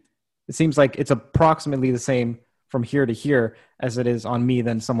B. It seems like it's approximately the same from here to here as it is on me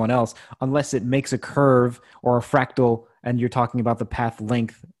than someone else, unless it makes a curve or a fractal and you're talking about the path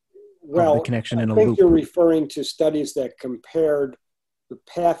length of the connection in a loop. I think you're referring to studies that compared the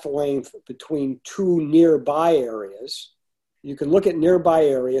path length between two nearby areas. You can look at nearby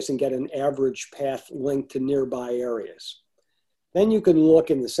areas and get an average path length to nearby areas. Then you can look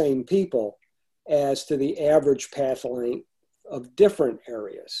in the same people as to the average path length of different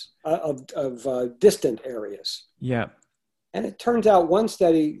areas, of distant areas. Yeah. And it turns out one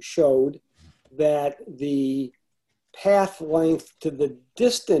study showed that the path length to the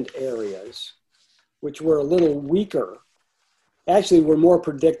distant areas, which were a little weaker, actually were more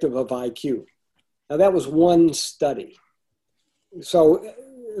predictive of IQ. Now, that was one study. So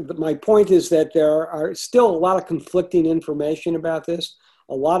my point is that there are still a lot of conflicting information about this.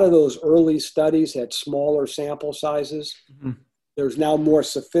 A lot of those early studies had smaller sample sizes. Mm-hmm. There's now more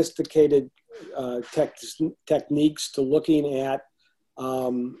sophisticated techniques to looking at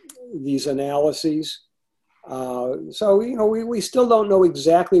these analyses. So, we still don't know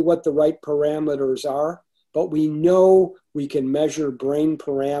exactly what the right parameters are, but we know we can measure brain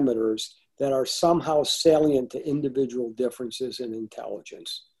parameters that are somehow salient to individual differences in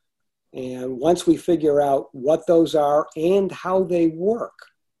intelligence. And once we figure out what those are and how they work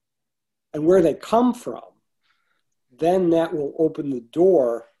and where they come from, then that will open the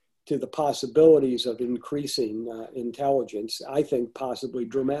door to the possibilities of increasing intelligence, I think possibly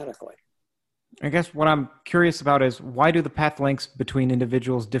dramatically. I guess what I'm curious about is, why do the path lengths between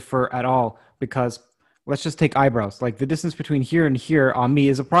individuals differ at all? Because let's just take eyebrows. Like, the distance between here and here on me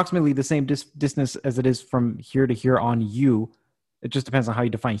is approximately the same distance as it is from here to here on you. It just depends on how you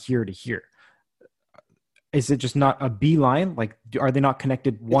define here to here. Is it just not a beeline? Like, are they not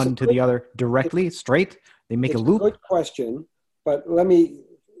connected one to the other directly, straight? They make a loop? It's a good question, but let me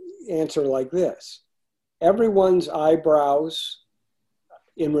answer like this. Everyone's eyebrows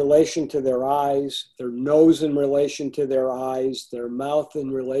in relation to their eyes, their nose in relation to their eyes, their mouth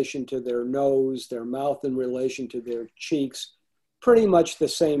in relation to their nose, their mouth in relation to their cheeks, pretty much the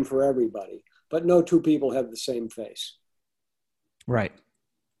same for everybody. But no two people have the same face. Right.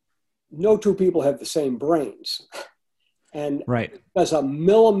 No two people have the same brains. And right. Does a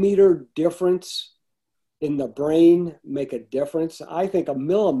millimeter difference in the brain make a difference? I think a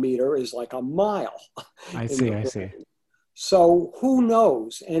millimeter is like a mile. I see. So who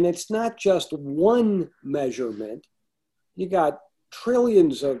knows? And it's not just one measurement. You got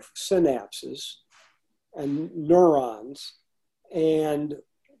trillions of synapses and neurons. And,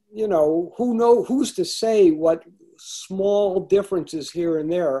 who's to say what small differences here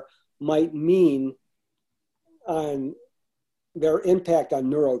and there might mean on their impact on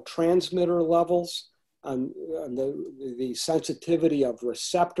neurotransmitter levels, on the sensitivity of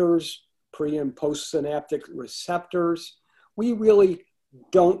receptors, pre and post-synaptic receptors. We really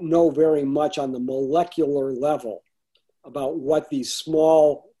don't know very much on the molecular level about what these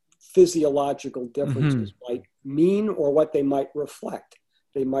small physiological differences might mean or what they might reflect.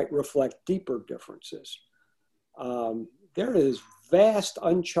 They might reflect deeper differences. There is vast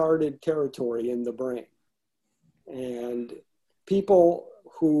uncharted territory in the brain. And people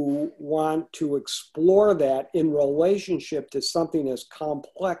who want to explore that in relationship to something as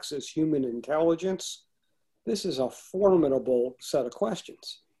complex as human intelligence, this is a formidable set of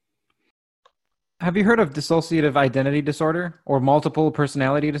questions. Have you heard of dissociative identity disorder or multiple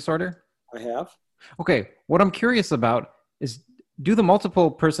personality disorder? I have. Okay, what I'm curious about is, do the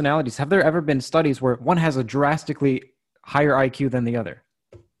multiple personalities, have there ever been studies where one has a drastically higher IQ than the other?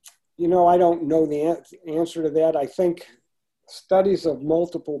 I don't know the answer to that. I think studies of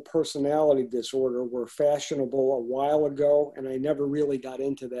multiple personality disorder were fashionable a while ago, and I never really got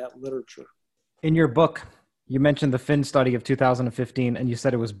into that literature. In your book, you mentioned the Finn study of 2015, and you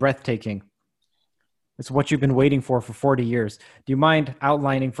said it was breathtaking. It's what you've been waiting for 40 years. Do you mind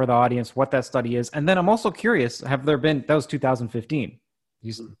outlining for the audience what that study is? And then I'm also curious, that was 2015.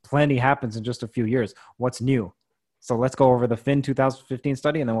 Plenty happens in just a few years. What's new? So let's go over the Finn 2015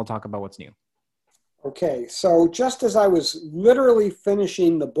 study, and then we'll talk about what's new. Okay, so just as I was literally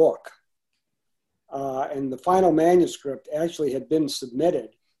finishing the book, and the final manuscript actually had been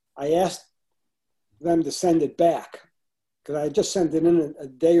submitted, I asked them to send it back, because I had just sent it in a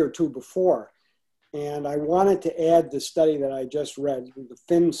day or two before. And I wanted to add the study that I just read, the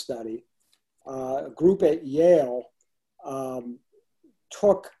Finn study. A group at Yale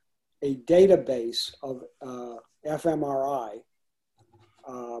took a database of fMRI.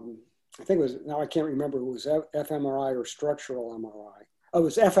 I think it was, now I can't remember if it was fMRI or structural MRI. Oh, it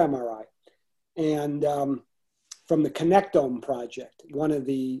was fMRI. And from the Connectome project, one of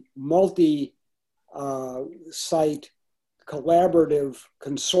the multi-site collaborative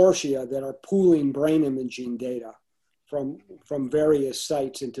consortia that are pooling brain imaging data from various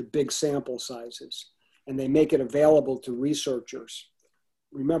sites into big sample sizes. And they make it available to researchers.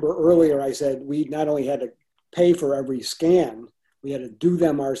 Remember earlier I said we not only had to pay for every scan, we had to do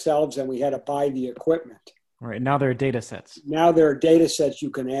them ourselves and we had to buy the equipment. Right, now there are data sets. Now there are data sets you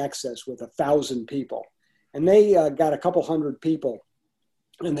can access with 1,000 people. And they got a couple hundred people,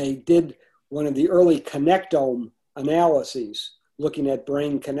 and they did one of the early Connectome analyses looking at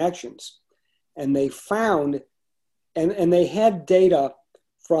brain connections. And they found and they had data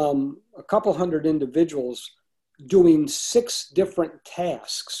from a couple hundred individuals doing 6 different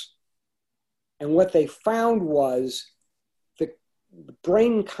tasks. And what they found was the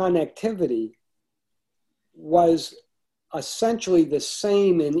brain connectivity was essentially the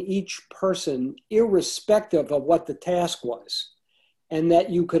same in each person, irrespective of what the task was. And that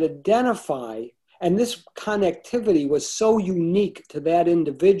you could identify, and this connectivity was so unique to that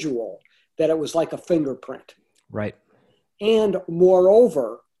individual that it was like a fingerprint. Right. And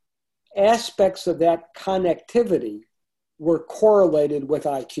moreover, aspects of that connectivity were correlated with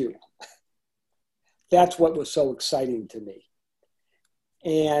IQ. That's what was so exciting to me.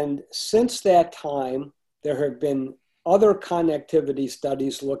 And since that time, there have been other connectivity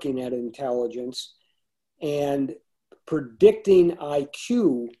studies looking at intelligence and predicting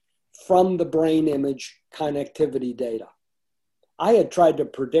IQ from the brain image connectivity data. I had tried to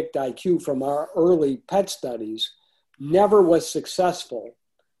predict IQ from our early PET studies, never was successful.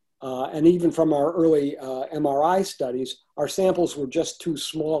 And even from our early MRI studies, our samples were just too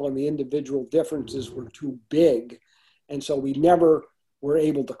small and the individual differences were too big. And so we never were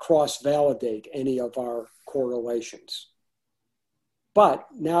able to cross-validate any of our correlations. But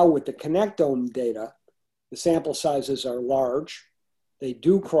now with the connectome data, the sample sizes are large, they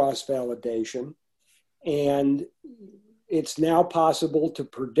do cross-validation, and it's now possible to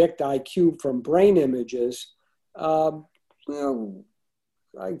predict IQ from brain images. I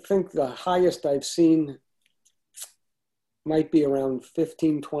think the highest I've seen might be around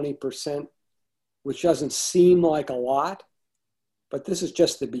 15, 20%, which doesn't seem like a lot, but this is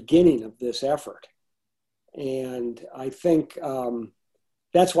just the beginning of this effort. And I think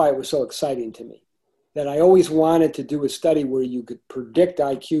that's why it was so exciting to me, that I always wanted to do a study where you could predict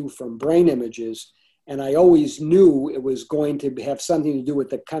IQ from brain images, and I always knew it was going to have something to do with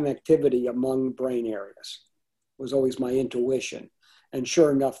the connectivity among brain areas. It was always my intuition. And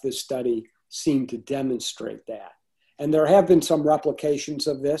sure enough, this study seemed to demonstrate that. And there have been some replications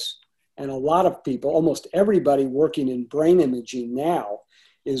of this, and a lot of people, almost everybody working in brain imaging now,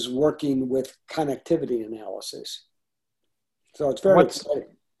 is working with connectivity analysis. So it's very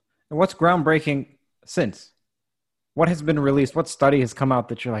exciting. And what's groundbreaking since? What has been released? What study has come out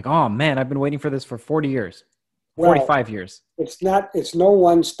that you're like, oh man, I've been waiting for this for 40 years, 45 years? It's no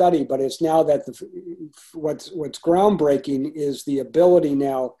one study, but it's now that what's groundbreaking is the ability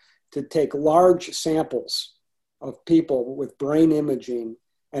now to take large samples of people with brain imaging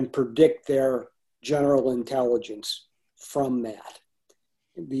and predict their general intelligence from that.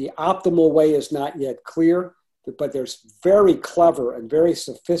 The optimal way is not yet clear, but there's very clever and very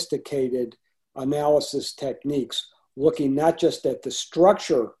sophisticated analysis techniques looking not just at the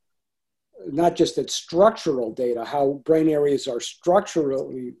structure, not just at structural data, how brain areas are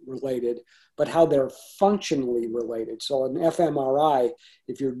structurally related, but how they're functionally related. So in fMRI,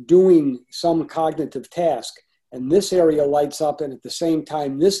 if you're doing some cognitive task and this area lights up and at the same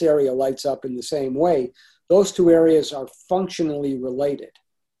time this area lights up in the same way, those two areas are functionally related.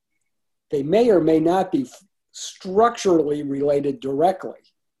 They may or may not be structurally related directly,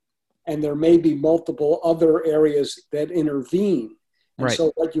 and there may be multiple other areas that intervene. And right.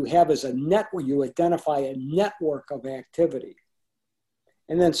 So what you have is a network, you identify a network of activity.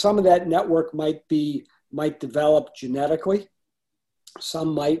 And then some of that network might develop genetically.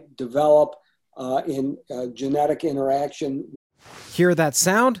 Some might develop in genetic interaction. Hear that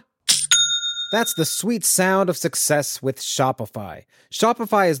sound? That's the sweet sound of success with Shopify.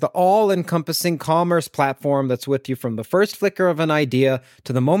 Shopify is the all-encompassing commerce platform that's with you from the first flicker of an idea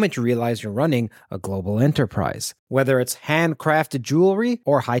to the moment you realize you're running a global enterprise. Whether it's handcrafted jewelry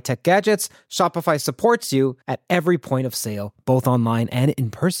or high-tech gadgets, Shopify supports you at every point of sale, both online and in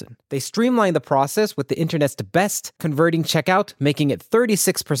person. They streamline the process with the internet's best converting checkout, making it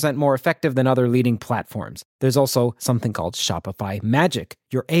 36% more effective than other leading platforms. There's also something called Shopify Magic,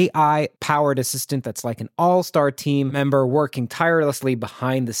 your AI-powered assistant that's like an all-star team member working tirelessly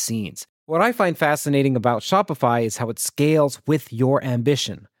behind the scenes. What I find fascinating about Shopify is how it scales with your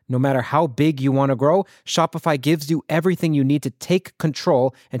ambition. No matter how big you want to grow, Shopify gives you everything you need to take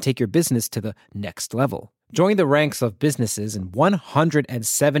control and take your business to the next level. Join the ranks of businesses in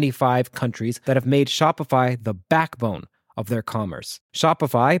 175 countries that have made Shopify the backbone of their commerce.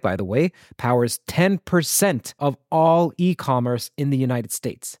 Shopify, by the way, powers 10% of all e-commerce in the United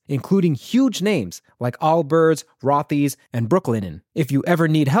States, including huge names like Allbirds, Rothy's, and Brooklinen. If you ever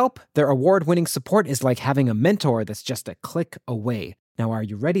need help, their award-winning support is like having a mentor that's just a click away. Now, are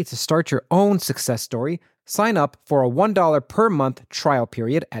you ready to start your own success story? Sign up for a $1 per month trial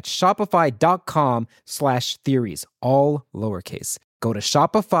period at shopify.com/theories, all lowercase. Go to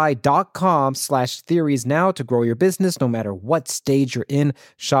shopify.com/theories now to grow your business no matter what stage you're in.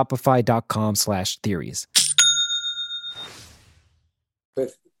 Shopify.com/theories.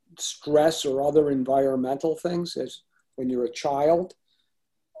 With stress or other environmental things, as when you're a child,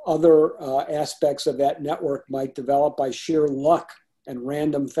 other aspects of that network might develop by sheer luck and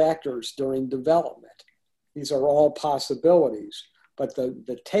random factors during development. These are all possibilities. But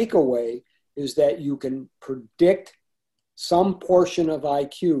the takeaway is that you can predict some portion of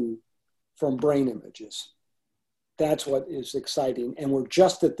IQ from brain images. That's what is exciting. And we're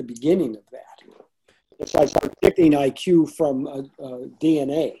just at the beginning of that. It's like predicting IQ from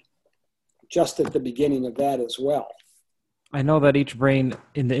DNA, just at the beginning of that as well. I know that each brain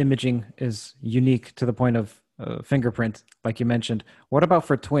in the imaging is unique to the point of fingerprint, like you mentioned. What about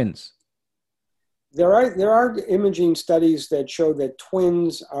for twins? There are imaging studies that show that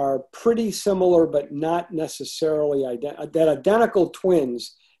twins are pretty similar, but not necessarily that identical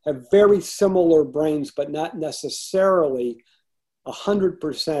twins have very similar brains, but not necessarily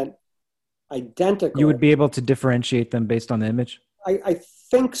 100% identical. You would be able to differentiate them based on the image? I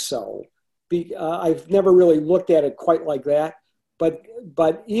think so. I've never really looked at it quite like that, but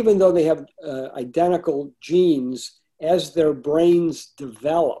even though they have identical genes, as their brains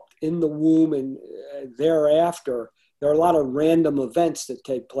develop in the womb and thereafter, there are a lot of random events that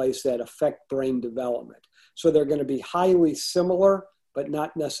take place that affect brain development. So they're going to be highly similar, but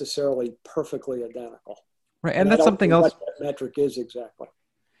not necessarily perfectly identical. Right, and that's something else. What that metric is exactly.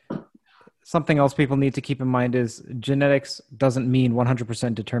 Something else people need to keep in mind is genetics doesn't mean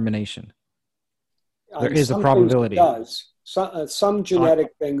 100% determination. There is a probability. It does. Some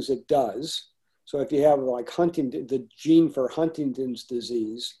genetic things it does. So if you have like the gene for Huntington's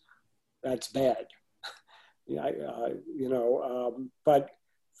disease, that's bad. But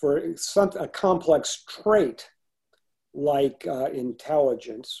for a complex trait like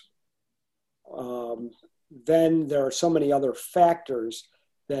intelligence, then there are so many other factors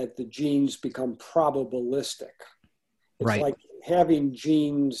that the genes become probabilistic. It's right. Like having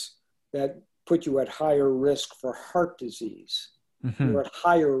genes that put you at higher risk for heart disease. Mm-hmm. You're at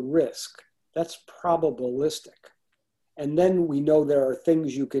higher risk. That's probabilistic. And then we know there are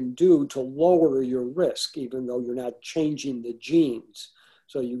things you can do to lower your risk, even though you're not changing the genes.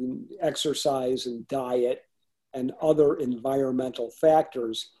 So you can exercise and diet and other environmental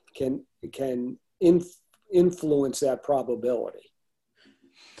factors can influence that probability.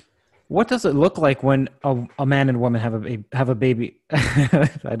 What does it look like when a man and woman have a baby?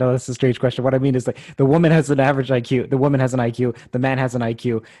 I know that's a strange question. What I mean is, like, the woman has an average IQ, the woman has an IQ, the man has an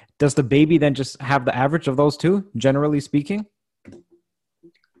IQ. Does the baby then just have the average of those two, generally speaking?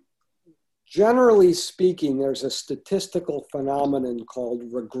 Generally speaking, there's a statistical phenomenon called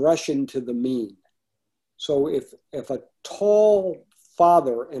regression to the mean. So if a tall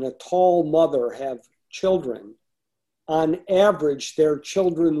father and a tall mother have children, on average, their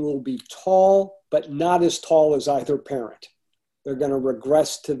children will be tall, but not as tall as either parent. They're going to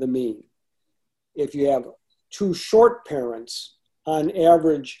regress to the mean. If you have two short parents, on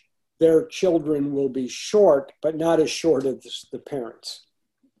average, their children will be short, but not as short as the parents.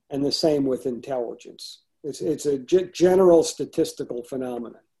 And the same with intelligence. It's a general statistical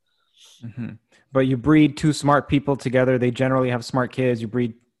phenomenon. Mm-hmm. But you breed two smart people together, they generally have smart kids. You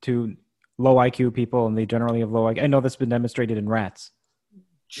breed two low IQ people, and they generally have low IQ. I know that's been demonstrated in rats.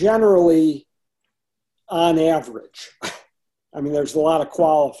 Generally, on average. I mean, there's a lot of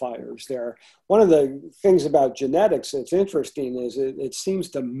qualifiers there. One of the things about genetics that's interesting is it seems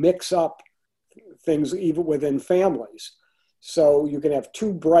to mix up things even within families. So you can have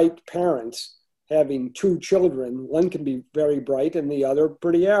two bright parents having two children. One can be very bright and the other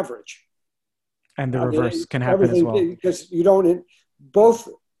pretty average. And the reverse can happen as well. Because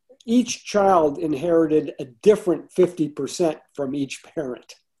each child inherited a different 50% from each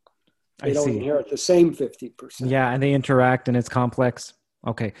parent. They don't inherit the same 50%. Yeah, and they interact, and it's complex.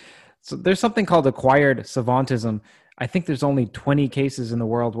 Okay. So there's something called acquired savantism. I think there's only 20 cases in the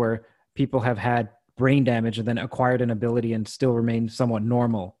world where people have had brain damage and then acquired an ability and still remain somewhat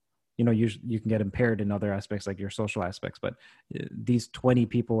normal. You know, you can get impaired in other aspects, like your social aspects, but these 20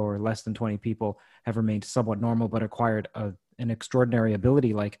 people or less than 20 people have remained somewhat normal, but acquired an extraordinary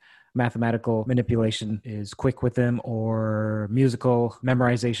ability, like mathematical manipulation is quick with them, or musical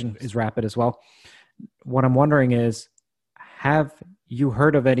memorization is rapid as well. What I'm wondering is, have you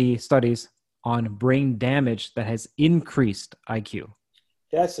heard of any studies on brain damage that has increased IQ?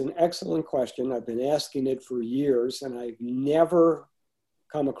 That's an excellent question. I've been asking it for years, and I've never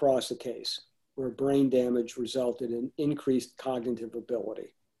come across a case where brain damage resulted in increased cognitive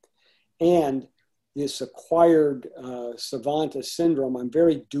ability. And this acquired savant syndrome, I'm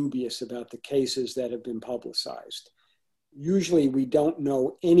very dubious about the cases that have been publicized. Usually we don't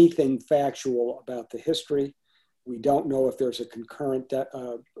know anything factual about the history. We don't know if there's a concurrent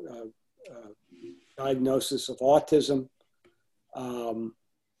diagnosis of autism.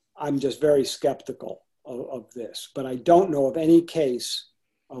 I'm just very skeptical of this, but I don't know of any case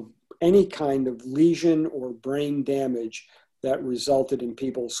of any kind of lesion or brain damage that resulted in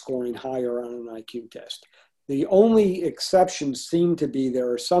people scoring higher on an IQ test. The only exceptions seem to be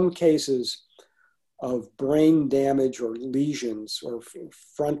there are some cases of brain damage or lesions or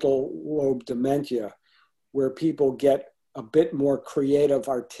frontal lobe dementia where people get a bit more creative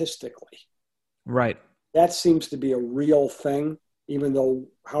artistically. Right. That seems to be a real thing, even though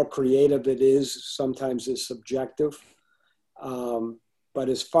how creative it is sometimes is subjective. But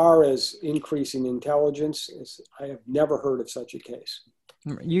as far as increasing intelligence, I have never heard of such a case.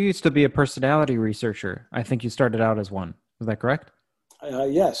 You used to be a personality researcher. I think you started out as one. Is that correct?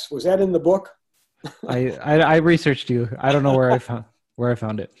 Yes. Was that in the book? I researched you. I don't know where I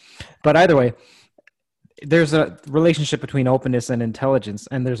found it. But either way, there's a relationship between openness and intelligence,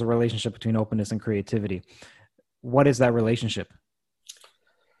 and there's a relationship between openness and creativity. What is that relationship?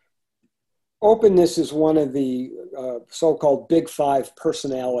 Openness is one of the so-called big five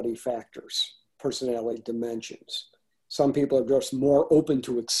personality factors, personality dimensions. Some people are just more open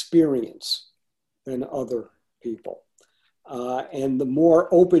to experience than other people. And the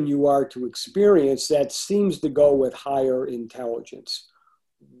more open you are to experience, that seems to go with higher intelligence.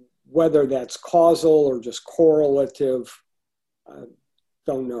 Whether that's causal or just correlative,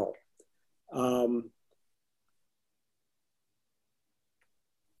 don't know.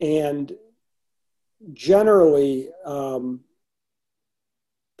 And generally,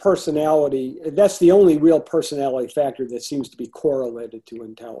 personality, that's the only real personality factor that seems to be correlated to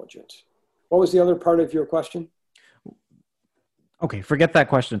intelligence. What was the other part of your question? Okay, forget that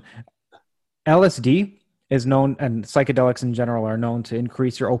question. LSD is known, and psychedelics in general are known to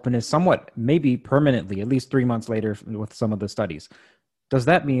increase your openness somewhat, maybe permanently, at least 3 months later with some of the studies. Does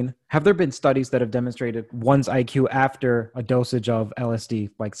that mean, have there been studies that have demonstrated one's IQ after a dosage of LSD,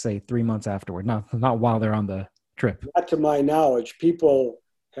 like say 3 months afterward, not while they're on the trip? Not to my knowledge. People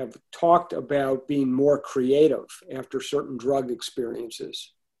have talked about being more creative after certain drug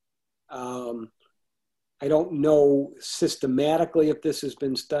experiences. I don't know systematically if this has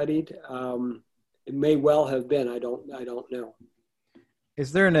been studied. It may well have been. I don't know.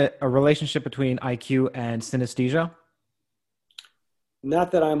 Is there a relationship between IQ and synesthesia?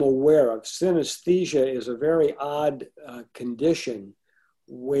 Not that I'm aware of. Synesthesia is a very odd condition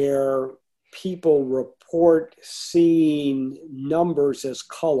where people report seeing numbers as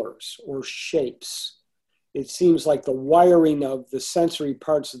colors or shapes. It seems like the wiring of the sensory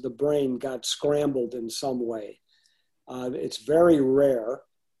parts of the brain got scrambled in some way. It's very rare.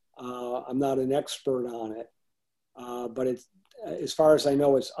 I'm not an expert on it, but it's, as far as I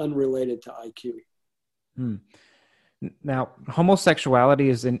know, it's unrelated to IQ. Now, homosexuality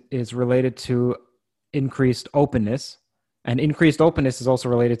is related to increased openness, and increased openness is also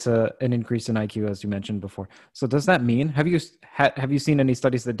related to an increase in IQ, as you mentioned before. So does that mean, have you seen any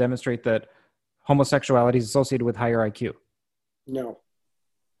studies that demonstrate that homosexuality is associated with higher IQ? No.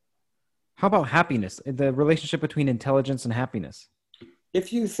 How about happiness, the relationship between intelligence and happiness?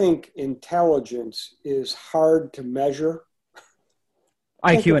 If you think intelligence is hard to measure,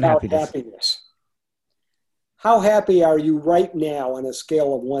 IQ and happiness. How happy are you right now on a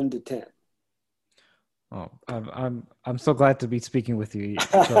scale of 1 to 10? Oh, I'm so glad to be speaking with you.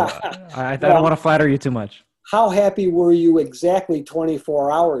 So I don't want to flatter you too much. How happy were you exactly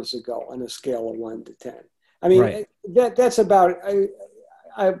 24 hours ago on a scale of 1 to 10? I mean, right. That's about.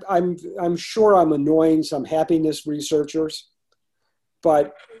 I'm sure I'm annoying some happiness researchers,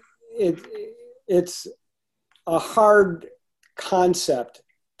 but it's a hard concept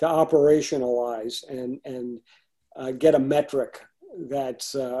to operationalize and get a metric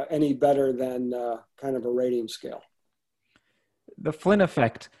that's any better than kind of a rating scale. The Flynn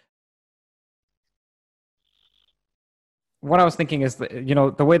effect. What I was thinking is,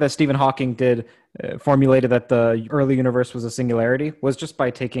 the way that Stephen Hawking formulated that the early universe was a singularity was just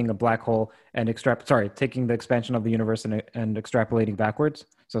by taking a black hole and taking the expansion of the universe and extrapolating backwards.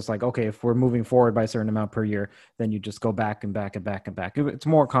 So it's like, okay, if we're moving forward by a certain amount per year, then you just go back and back and back and back. It's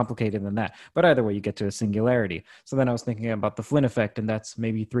more complicated than that. But either way, you get to a singularity. So then I was thinking about the Flynn effect, and that's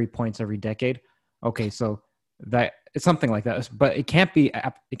maybe 3 points every decade. Okay, so that it's something like that, but it can't be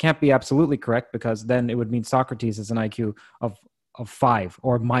absolutely correct, because then it would mean Socrates is an IQ of 5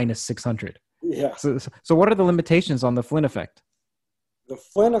 or minus 600. Yeah. So what are the limitations on the Flynn effect? The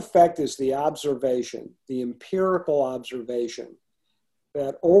Flynn effect is the observation, the empirical observation,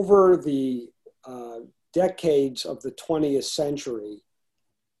 that over the decades of the 20th century,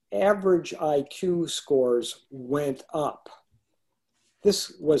 average IQ scores went up.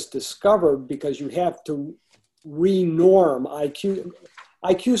 This was discovered because you have to renorm IQ.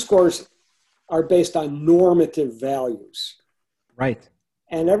 IQ scores are based on normative values. Right.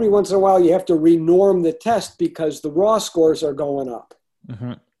 And every once in a while, you have to renorm the test because the raw scores are going up.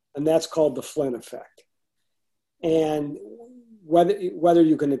 Mm-hmm. And that's called the Flynn effect. And whether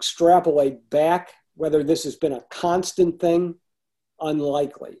you can extrapolate back, whether this has been a constant thing,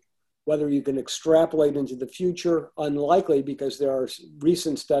 unlikely. Whether you can extrapolate into the future, unlikely, because there are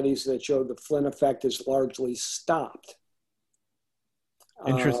recent studies that show the Flynn effect is largely stopped.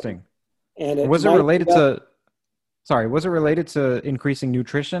 Interesting. And was it related to increasing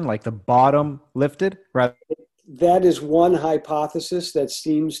nutrition, like the bottom lifted? Rather? That is one hypothesis that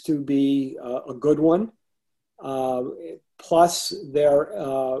seems to be a good one. Plus, there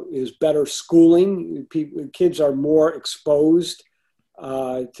is better schooling. Kids are more exposed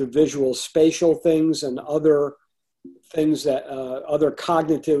to visual spatial things and other things that other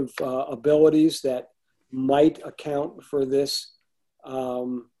cognitive abilities that might account for this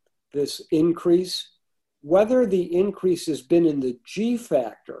this increase. Whether the increase has been in the G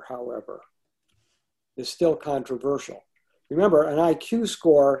factor, however, is still controversial. Remember, an IQ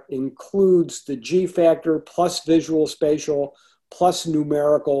score includes the G factor plus visual spatial plus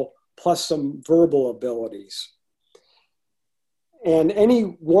numerical plus some verbal abilities. And any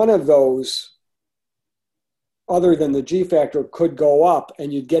one of those, other than the G factor, could go up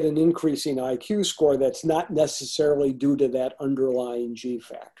and you'd get an increasing IQ score that's not necessarily due to that underlying G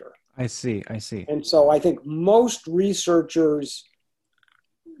factor. I see. And so I think most researchers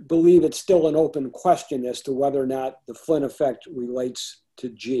believe it's still an open question as to whether or not the Flynn effect relates to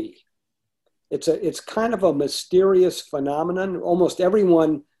G. It's kind of a mysterious phenomenon. Almost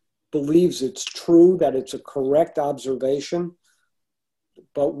everyone believes it's true, that it's a correct observation.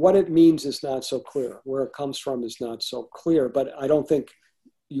 But what it means is not so clear. Where it comes from is not so clear. But I don't think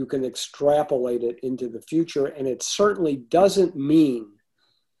you can extrapolate it into the future. And it certainly doesn't mean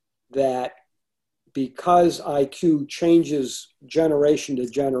that because IQ changes generation to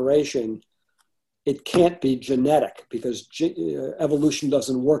generation, it can't be genetic, because evolution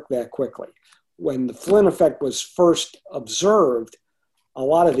doesn't work that quickly. When the Flynn effect was first observed, a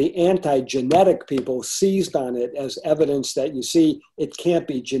lot of the anti-genetic people seized on it as evidence that, you see, it can't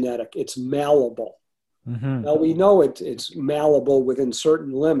be genetic, it's malleable. Mm-hmm. Now, we know it's malleable within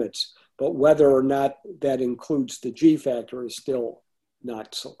certain limits, but whether or not that includes the G factor is still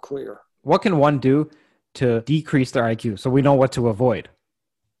not so clear. What can one do to decrease their IQ so we know what to avoid?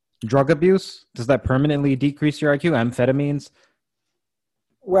 Drug abuse? Does that permanently decrease your IQ? Amphetamines?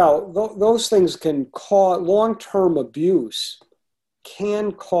 Well, those things can cause, long-term abuse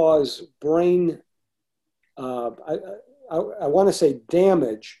can cause brain, I want to say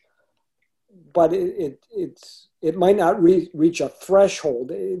damage, but it might not reach a threshold.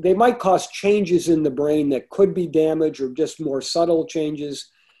 They might cause changes in the brain that could be damage or just more subtle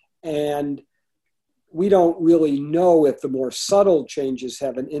changes. And we don't really know if the more subtle changes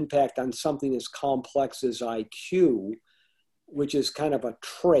have an impact on something as complex as IQ, which is kind of a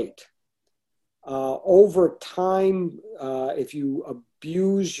trait. Over time, if you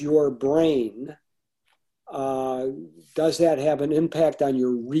abuse your brain, does that have an impact on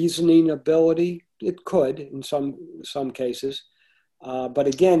your reasoning ability? It could in some cases. But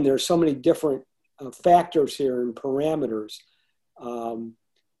again, there's so many different factors here and parameters.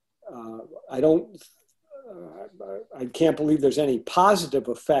 I can't believe there's any positive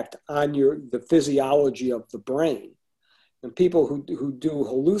effect on the physiology of the brain. And people who do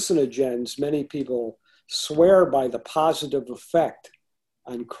hallucinogens, many people swear by the positive effect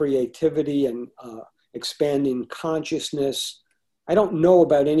on creativity and expanding consciousness. I don't know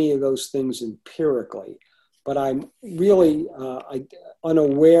about any of those things empirically, but I'm really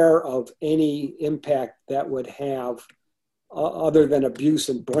unaware of any impact that would have other than abuse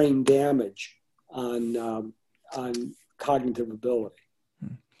and brain damage on cognitive ability.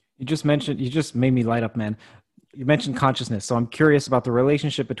 You just made me light up, man. You mentioned consciousness. So I'm curious about the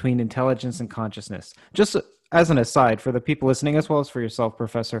relationship between intelligence and consciousness. Just as an aside, for the people listening, as well as for yourself,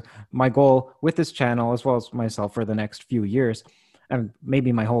 Professor, my goal with this channel, as well as myself for the next few years, and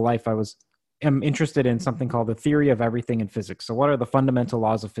maybe my whole life, am interested in something called the theory of everything in physics. So what are the fundamental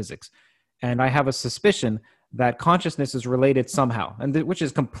laws of physics? And I have a suspicion that consciousness is related somehow, and which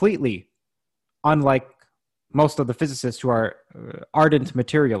is completely unlike most of the physicists who are ardent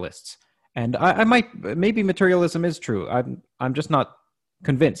materialists. And maybe materialism is true. I'm just not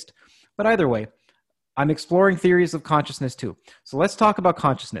convinced. But either way, I'm exploring theories of consciousness too. So let's talk about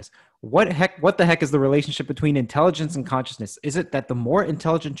consciousness. What the heck is the relationship between intelligence and consciousness? Is it that the more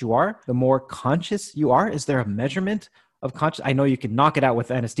intelligent you are, the more conscious you are? Is there a measurement of conscious? I know you can knock it out with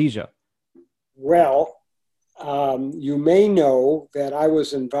anesthesia. Well, you may know that I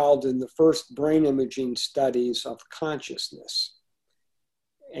was involved in the first brain imaging studies of consciousness.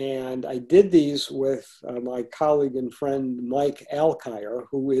 And I did these with my colleague and friend, Mike Alkire,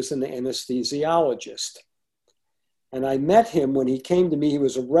 who is an anesthesiologist. And I met him when he came to me. He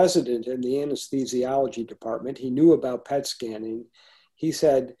was a resident in the anesthesiology department. He knew about PET scanning. He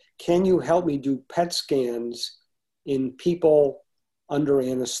said, "Can you help me do PET scans in people under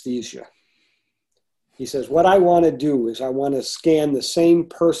anesthesia?" He says, "What I want to do is I want to scan the same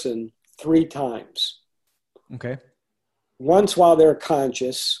person 3 times. Okay. Once while they're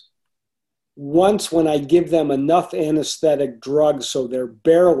conscious, once when I give them enough anesthetic drugs so they're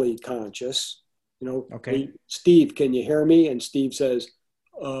barely conscious. You know, okay. Hey, Steve, can you hear me?" And Steve says,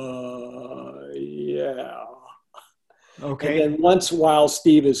 yeah. Okay. And then once while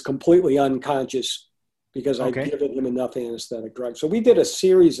Steve is completely unconscious because I've Okay. given him enough anesthetic drugs. So we did a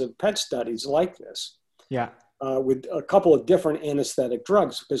series of PET studies like this. Yeah. With a couple of different anesthetic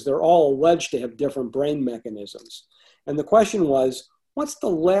drugs because they're all alleged to have different brain mechanisms. And the question was, what's the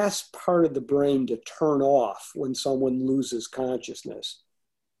last part of the brain to turn off when someone loses consciousness?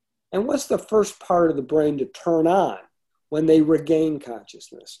 And what's the first part of the brain to turn on when they regain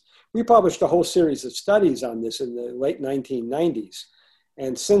consciousness? We published a whole series of studies on this in the late 1990s.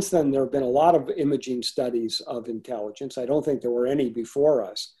 And since then, there have been a lot of imaging studies of intelligence. I don't think there were any before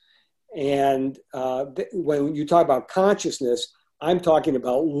us. And when you talk about consciousness, I'm talking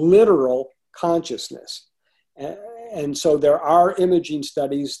about literal consciousness. And so there are imaging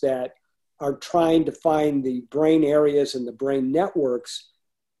studies that are trying to find the brain areas and the brain networks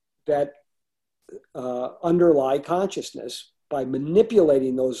that underlie consciousness by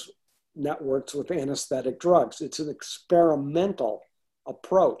manipulating those networks with anesthetic drugs. It's an experimental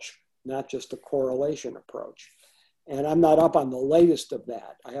approach, not just a correlation approach. And I'm not up on the latest of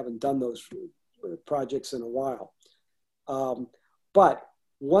that. I haven't done those projects in a while. But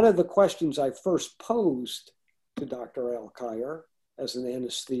one of the questions I first posed to Dr. Alkire as an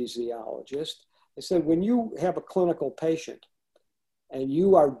anesthesiologist, I said, when you have a clinical patient and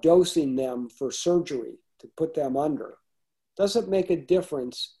you are dosing them for surgery to put them under, does it make a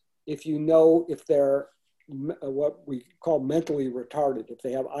difference if you know if they're what we call mentally retarded, if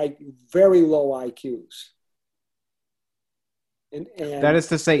they have very low IQs? And that is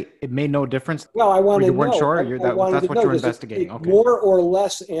to say, it made no difference. Well, I want to know. You weren't sure. That's what you're investigating. Okay. More or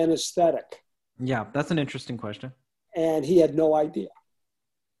less anesthetic? Yeah, that's an interesting question. And he had no idea.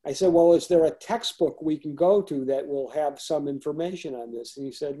 I said, "Well, is there a textbook we can go to that will have some information on this?" And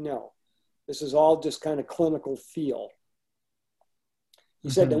he said, "No, this is all just kind of clinical feel." He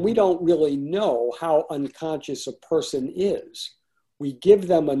said, "And we don't really know how unconscious a person is. We give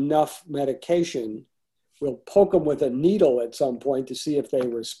them enough medication. We'll poke them with a needle at some point to see if they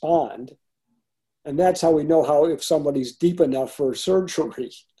respond. And that's how we know if somebody's deep enough for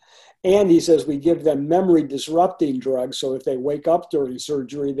surgery." And he says, we give them memory disrupting drugs. So if they wake up during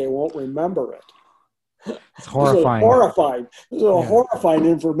surgery, they won't remember it. It's horrifying. This is horrifying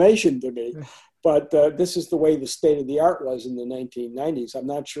information to me. But this is the way the state of the art was in the 1990s. I'm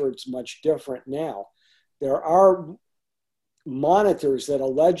not sure it's much different now. There are monitors that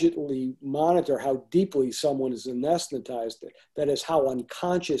allegedly monitor how deeply someone is anesthetized. That is how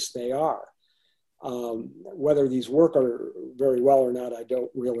unconscious they are. Whether these work very well or not, I don't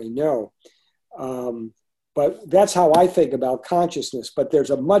really know. But that's how I think about consciousness. But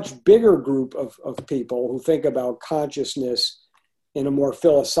there's a much bigger group of people who think about consciousness in a more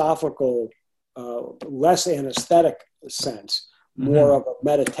philosophical, less anesthetic sense, more of a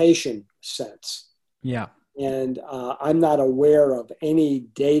meditation sense. Yeah. And I'm not aware of any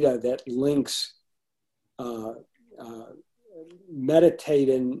data that links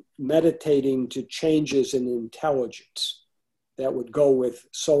meditating to changes in intelligence that would go with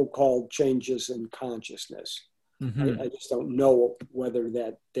so-called changes in consciousness. I just don't know whether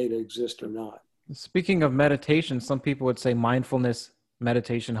that data exists or not. Speaking of meditation, some people would say mindfulness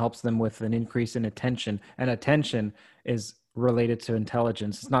meditation helps them with an increase in attention, and attention is related to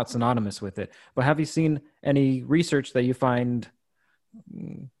intelligence. It's not synonymous with it. But have you seen any research that you find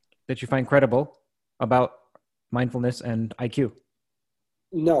credible about mindfulness and IQ?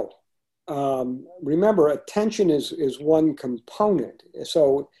 No. Remember, attention is one component.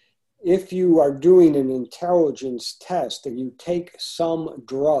 So if you are doing an intelligence test and you take some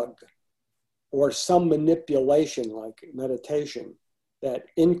drug or some manipulation like meditation, that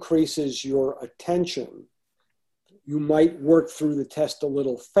increases your attention, you might work through the test a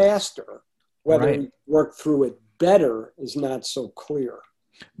little faster. Whether you work through it better is not so clear.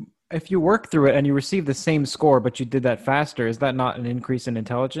 If you work through it and you receive the same score, but you did that faster, is that not an increase in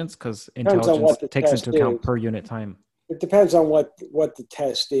intelligence? Because intelligence takes into account per unit time. It depends on what the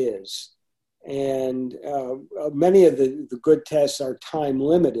test is. And many of the good tests are time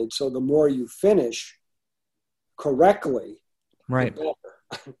limited. So the more you finish correctly, the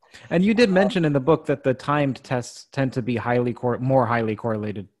better. And you did mention in the book that the timed tests tend to be more highly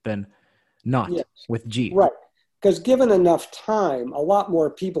correlated than not with G. Right. Because given enough time, a lot more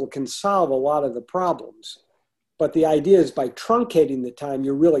people can solve a lot of the problems. But the idea is by truncating the time,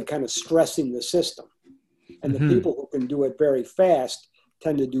 you're really kind of stressing the system. And the people who can do it very fast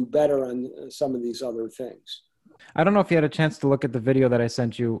tend to do better on some of these other things. I don't know if you had a chance to look at the video that I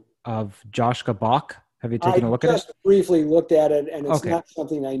sent you of Joshka Bach. Have you taken a look at it? I just briefly looked at it, and it's not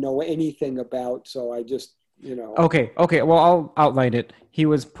something I know anything about, so I just, Okay, well, I'll outline it. He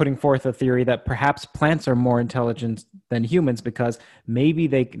was putting forth a theory that perhaps plants are more intelligent than humans because maybe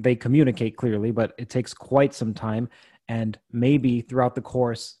they communicate clearly, but it takes quite some time. And maybe throughout the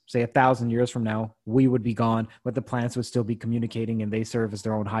course, say 1,000 years from now, we would be gone, but the plants would still be communicating and they serve as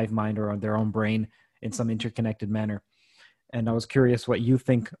their own hive mind or their own brain in some interconnected manner. And I was curious what you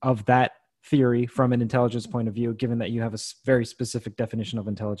think of that theory from an intelligence point of view, given that you have a very specific definition of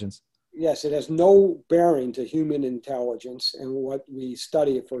intelligence. Yes, it has no bearing to human intelligence and what we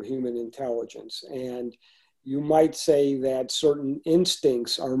study for human intelligence. And you might say that certain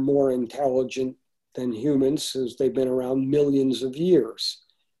instincts are more intelligent than humans, as they've been around millions of years.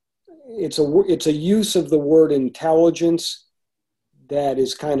 It's a use of the word intelligence that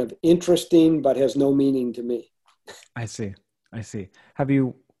is kind of interesting, but has no meaning to me. I see. Have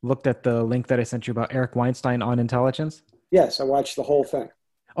you looked at the link that I sent you about Eric Weinstein on intelligence? Yes, I watched the whole thing.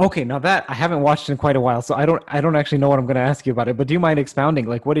 Okay, now that I haven't watched in quite a while, so I don't actually know what I'm going to ask you about it, but do you mind expounding?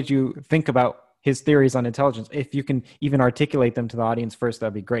 Like, what did you think about his theories on intelligence? If you can even articulate them to the audience first,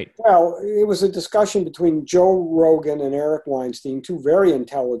 that'd be great. Well, it was a discussion between Joe Rogan and Eric Weinstein, two very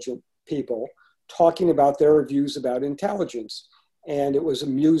intelligent people, talking about their views about intelligence. And it was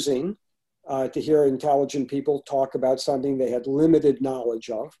amusing to hear intelligent people talk about something they had limited knowledge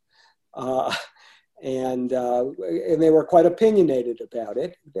of. And they were quite opinionated about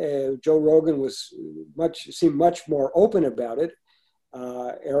it. Joe Rogan seemed much more open about it.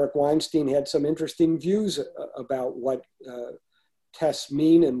 Eric Weinstein had some interesting views about what tests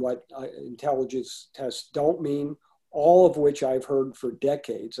mean and what intelligence tests don't mean, all of which I've heard for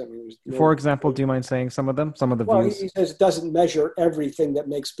decades. I mean, for example, do you mind saying some of them? Some of the views? He says it doesn't measure everything that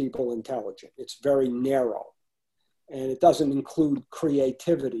makes people intelligent. It's very narrow. And it doesn't include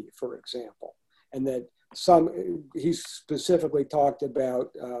creativity, for example. And that he specifically talked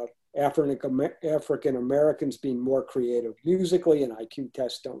about African Americans being more creative musically, and IQ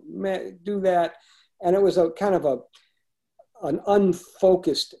tests don't do that. And it was a kind of an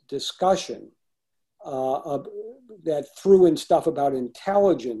unfocused discussion that threw in stuff about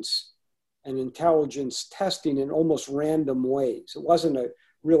intelligence and intelligence testing in almost random ways. It wasn't a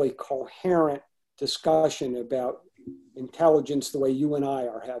really coherent discussion about intelligence the way you and I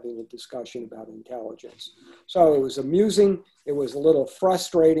are having a discussion about intelligence. So it was amusing. It was a little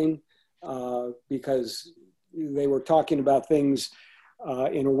frustrating because they were talking about things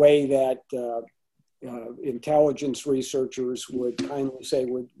in a way that intelligence researchers would kindly say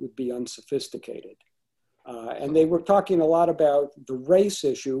would be unsophisticated. And they were talking a lot about the race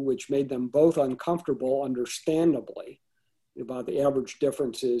issue, which made them both uncomfortable, understandably, about the average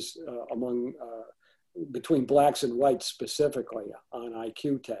differences between blacks and whites specifically on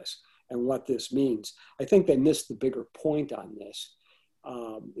IQ tests and what this means. I think they missed the bigger point on this.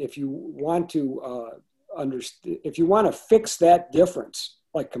 If you want to fix that difference,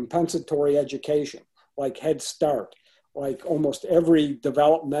 like compensatory education, like Head Start, like almost every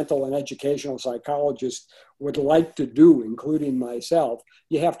developmental and educational psychologist would like to do, including myself,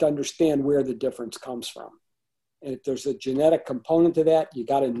 you have to understand where the difference comes from. And if there's a genetic component to that, you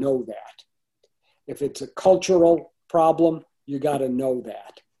got to know that. If it's a cultural problem, you got to know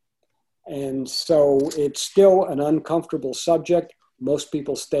that. And so it's still an uncomfortable subject. Most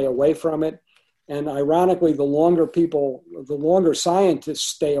people stay away from it. And ironically, the longer scientists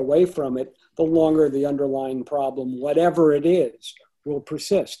stay away from it, the longer the underlying problem, whatever it is, will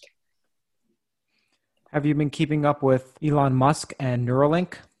persist. Have you been keeping up with Elon Musk and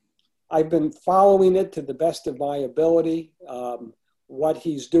Neuralink? I've been following it to the best of my ability. What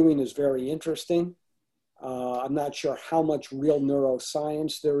he's doing is very interesting. I'm not sure how much real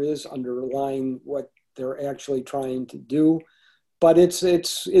neuroscience there is underlying what they're actually trying to do, but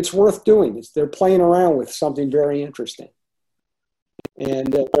it's worth doing. They're playing around with something very interesting,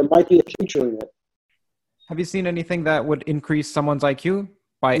 and there might be a future in it. Have you seen anything that would increase someone's IQ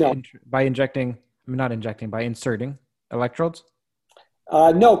by No. by injecting? I mean, not injecting, by inserting electrodes?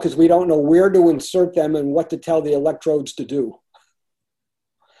 No, because we don't know where to insert them and what to tell the electrodes to do.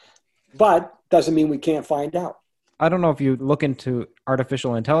 But doesn't mean we can't find out. I don't know if you look into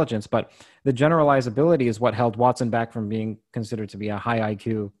artificial intelligence, but the generalizability is what held Watson back from being considered to be a high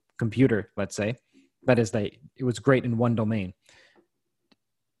IQ computer, let's say. That is, that it was great in one domain.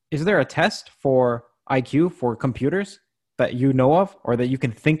 Is there a test for IQ for computers that you know of or that you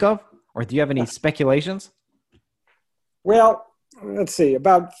can think of? Or do you have any speculations? Well, let's see.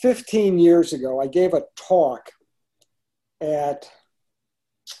 About 15 years ago, I gave a talk at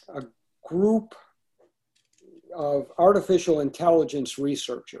a group of artificial intelligence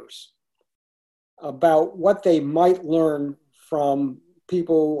researchers about what they might learn from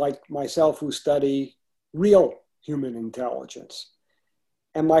people like myself who study real human intelligence.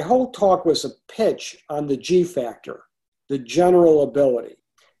 And my whole talk was a pitch on the G factor, the general ability.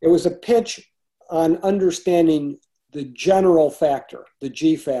 It was a pitch on understanding the general factor, the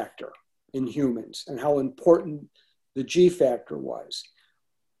G factor in humans, and how important the G factor was.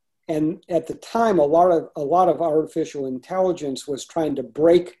 And at the time, a lot of artificial intelligence was trying to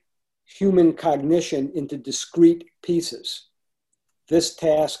break human cognition into discrete pieces. This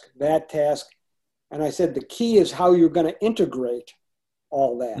task, that task. And I said, the key is how you're going to integrate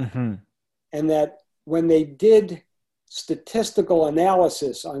all that. Mm-hmm. And that when they did statistical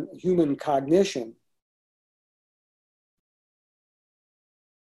analysis on human cognition,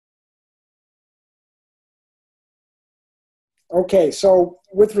 okay, so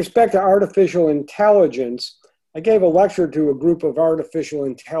with respect to artificial intelligence, I gave a lecture to a group of artificial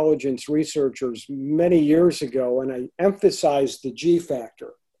intelligence researchers many years ago, and I emphasized the G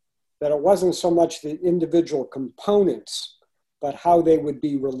factor, that it wasn't so much the individual components, but how they would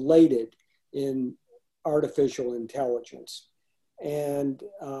be related in artificial intelligence. And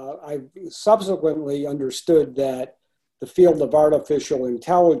I subsequently understood that the field of artificial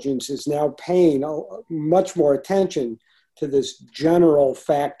intelligence is now paying much more attention to this general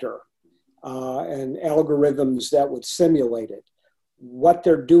factor and algorithms that would simulate it. What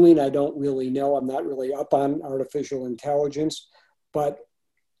they're doing, I don't really know. I'm not really up on artificial intelligence, but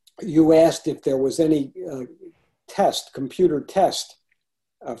you asked if there was any computer test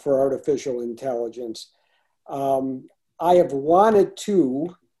for artificial intelligence. I have wanted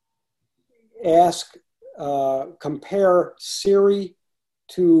to compare Siri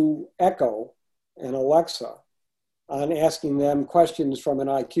to Echo and Alexa on asking them questions from an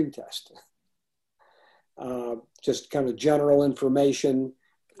IQ test. Just kind of general information.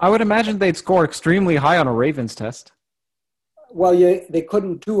 I would imagine they'd score extremely high on a Ravens test. Well, they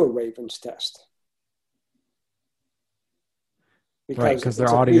couldn't do a Ravens test. Because they're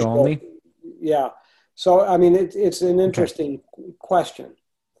audio only? Yeah. So, I mean, it's an interesting question.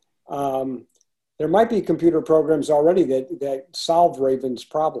 There might be computer programs already that solve Ravens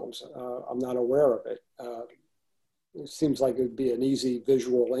problems. I'm not aware of it. It seems like it would be an easy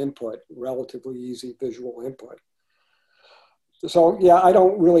visual input, relatively easy visual input. So, yeah, I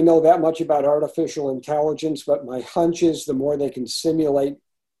don't really know that much about artificial intelligence, but my hunch is the more they can simulate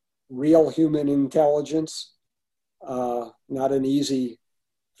real human intelligence, not an easy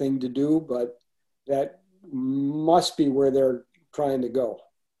thing to do, but that must be where they're trying to go.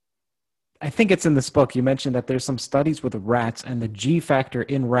 I think it's in this book. You mentioned that there's some studies with rats and the G factor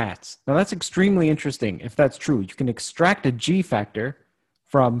in rats. Now, that's extremely interesting if that's true. You can extract a G factor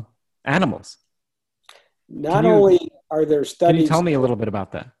from animals. Not only are there studies... Can you tell me a little bit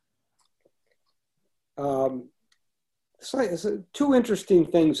about that? So two interesting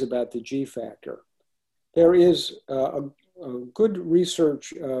things about the G factor. There is a good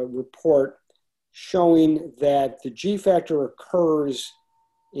research report showing that the G factor occurs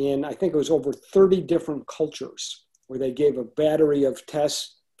in, I think it was over 30 different cultures where they gave a battery of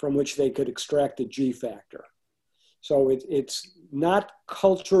tests from which they could extract the G factor. So it's not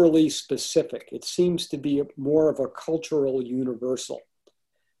culturally specific. It seems to be more of a cultural universal.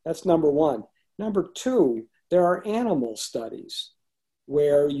 That's number one. Number two, there are animal studies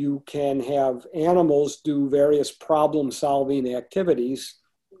where you can have animals do various problem-solving activities,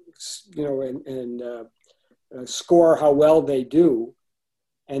 you know, and score how well they do,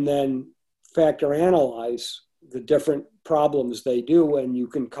 and then factor analyze the different problems they do, and you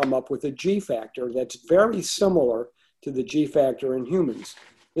can come up with a G factor that's very similar to the G factor in humans.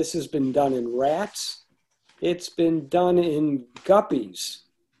 This has been done in rats. It's been done in guppies.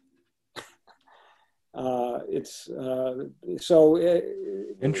 It's so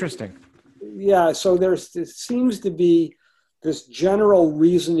Interesting. yeah. So there seems to be this general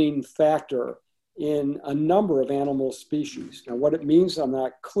reasoning factor in a number of animal species. Now, what it means, I'm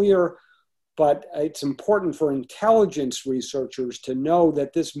not clear, but it's important for intelligence researchers to know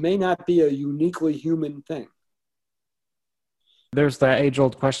that this may not be a uniquely human thing. There's that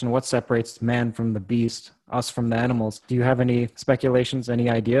age-old question, what separates man from the beast, us from the animals? Do you have any speculations, any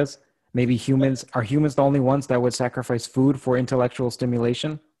ideas? Maybe are humans the only ones that would sacrifice food for intellectual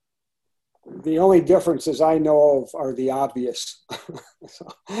stimulation? The only differences I know of are the obvious. So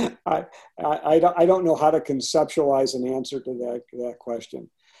I don't know how to conceptualize an answer to that question.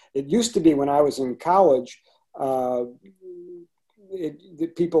 It used to be when I was in college,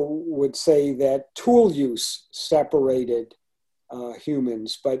 people would say that tool use separated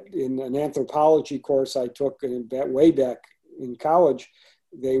humans. But in an anthropology course I took way back in college,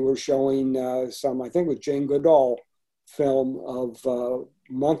 they were showing some, I think it was Jane Goodall film of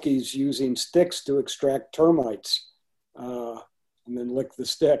monkeys using sticks to extract termites and then lick the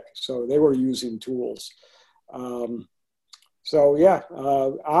stick. So they were using tools. So yeah,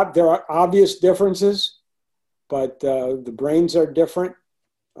 there are obvious differences, but the brains are different.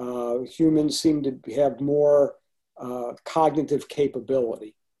 Humans seem to have more cognitive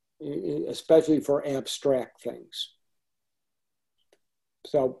capability, especially for abstract things.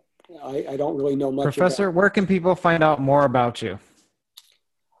 So I don't really know much. Professor, where can people find out more about you?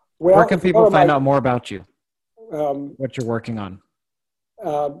 Well, where can people find out more about you? What you're working on?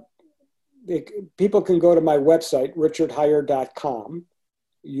 People can go to my website, richardheyer.com.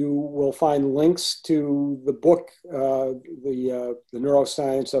 You will find links to the book, the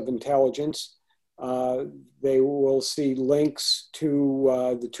Neuroscience of Intelligence. They will see links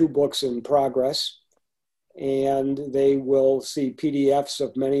to the 2 books in progress, and they will see PDFs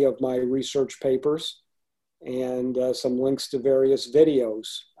of many of my research papers and some links to various videos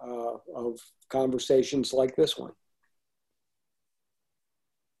of conversations like this one.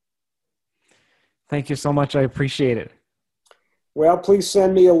 Thank you so much. I appreciate it. Well, please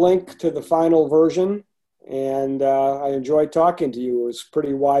send me a link to the final version, and I enjoyed talking to you. It was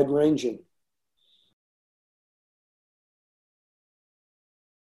pretty wide-ranging.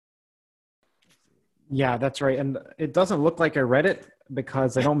 Yeah, that's right. And it doesn't look like I read it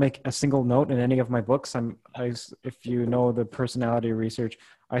because I don't make a single note in any of my books. If you know the personality research,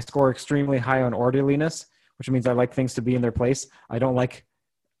 I score extremely high on orderliness, which means I like things to be in their place. I don't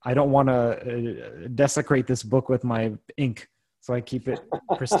want to desecrate this book with my ink, so I keep it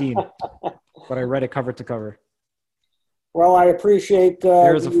pristine. But I read it cover to cover. Well, I appreciate you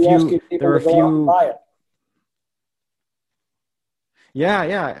asking people to go out and buy it.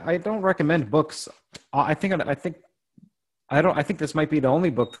 Yeah. I don't recommend books. I think this might be the only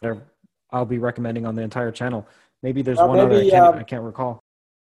book that I'll be recommending on the entire channel. Maybe there's one other I can't recall.